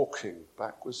walking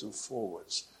backwards and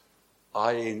forwards,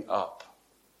 eyeing up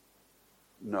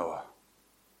Noah.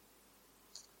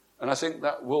 And I think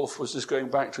that wolf was just going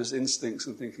back to his instincts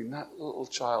and thinking, that little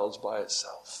child's by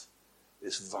itself.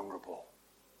 It's vulnerable.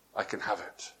 I can have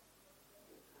it.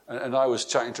 And I was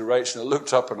chatting to Rachel and I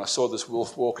looked up and I saw this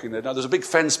wolf walking there. Now there's a big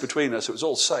fence between us, so it was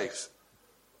all safe.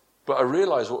 But I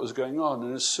realized what was going on.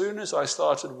 And as soon as I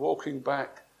started walking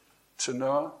back to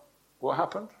Noah, what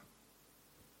happened?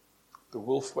 The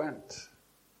wolf went.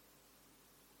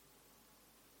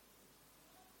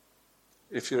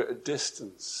 If you're at a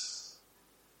distance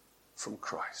from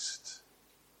Christ,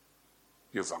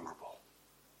 you're vulnerable.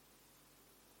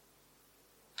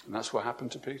 And that's what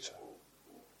happened to Peter.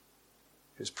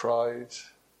 His pride,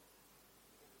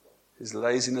 his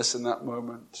laziness in that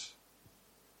moment,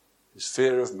 his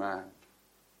fear of man,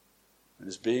 and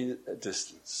his being at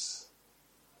distance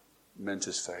meant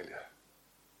his failure.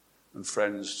 And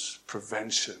friends,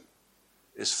 prevention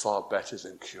is far better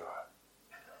than cure.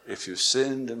 If you've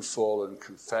sinned and fallen,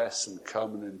 confess and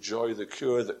come and enjoy the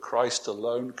cure that Christ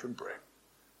alone can bring.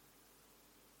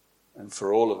 And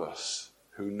for all of us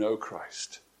who know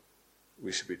Christ,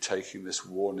 we should be taking this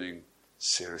warning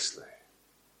seriously.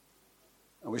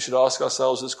 And we should ask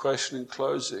ourselves this question in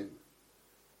closing.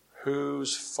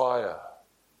 Whose fire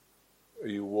are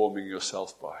you warming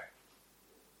yourself by?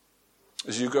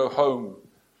 As you go home,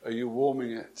 are you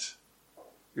warming it,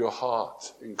 your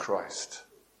heart in Christ?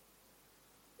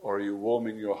 Or are you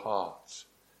warming your heart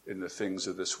in the things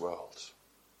of this world?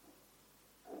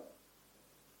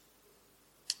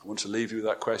 I want to leave you with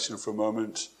that question for a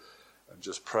moment and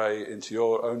just pray into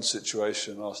your own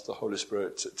situation. Ask the Holy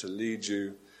Spirit to lead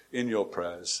you in your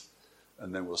prayers,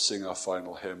 and then we'll sing our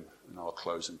final hymn and I'll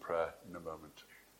close in prayer in a moment.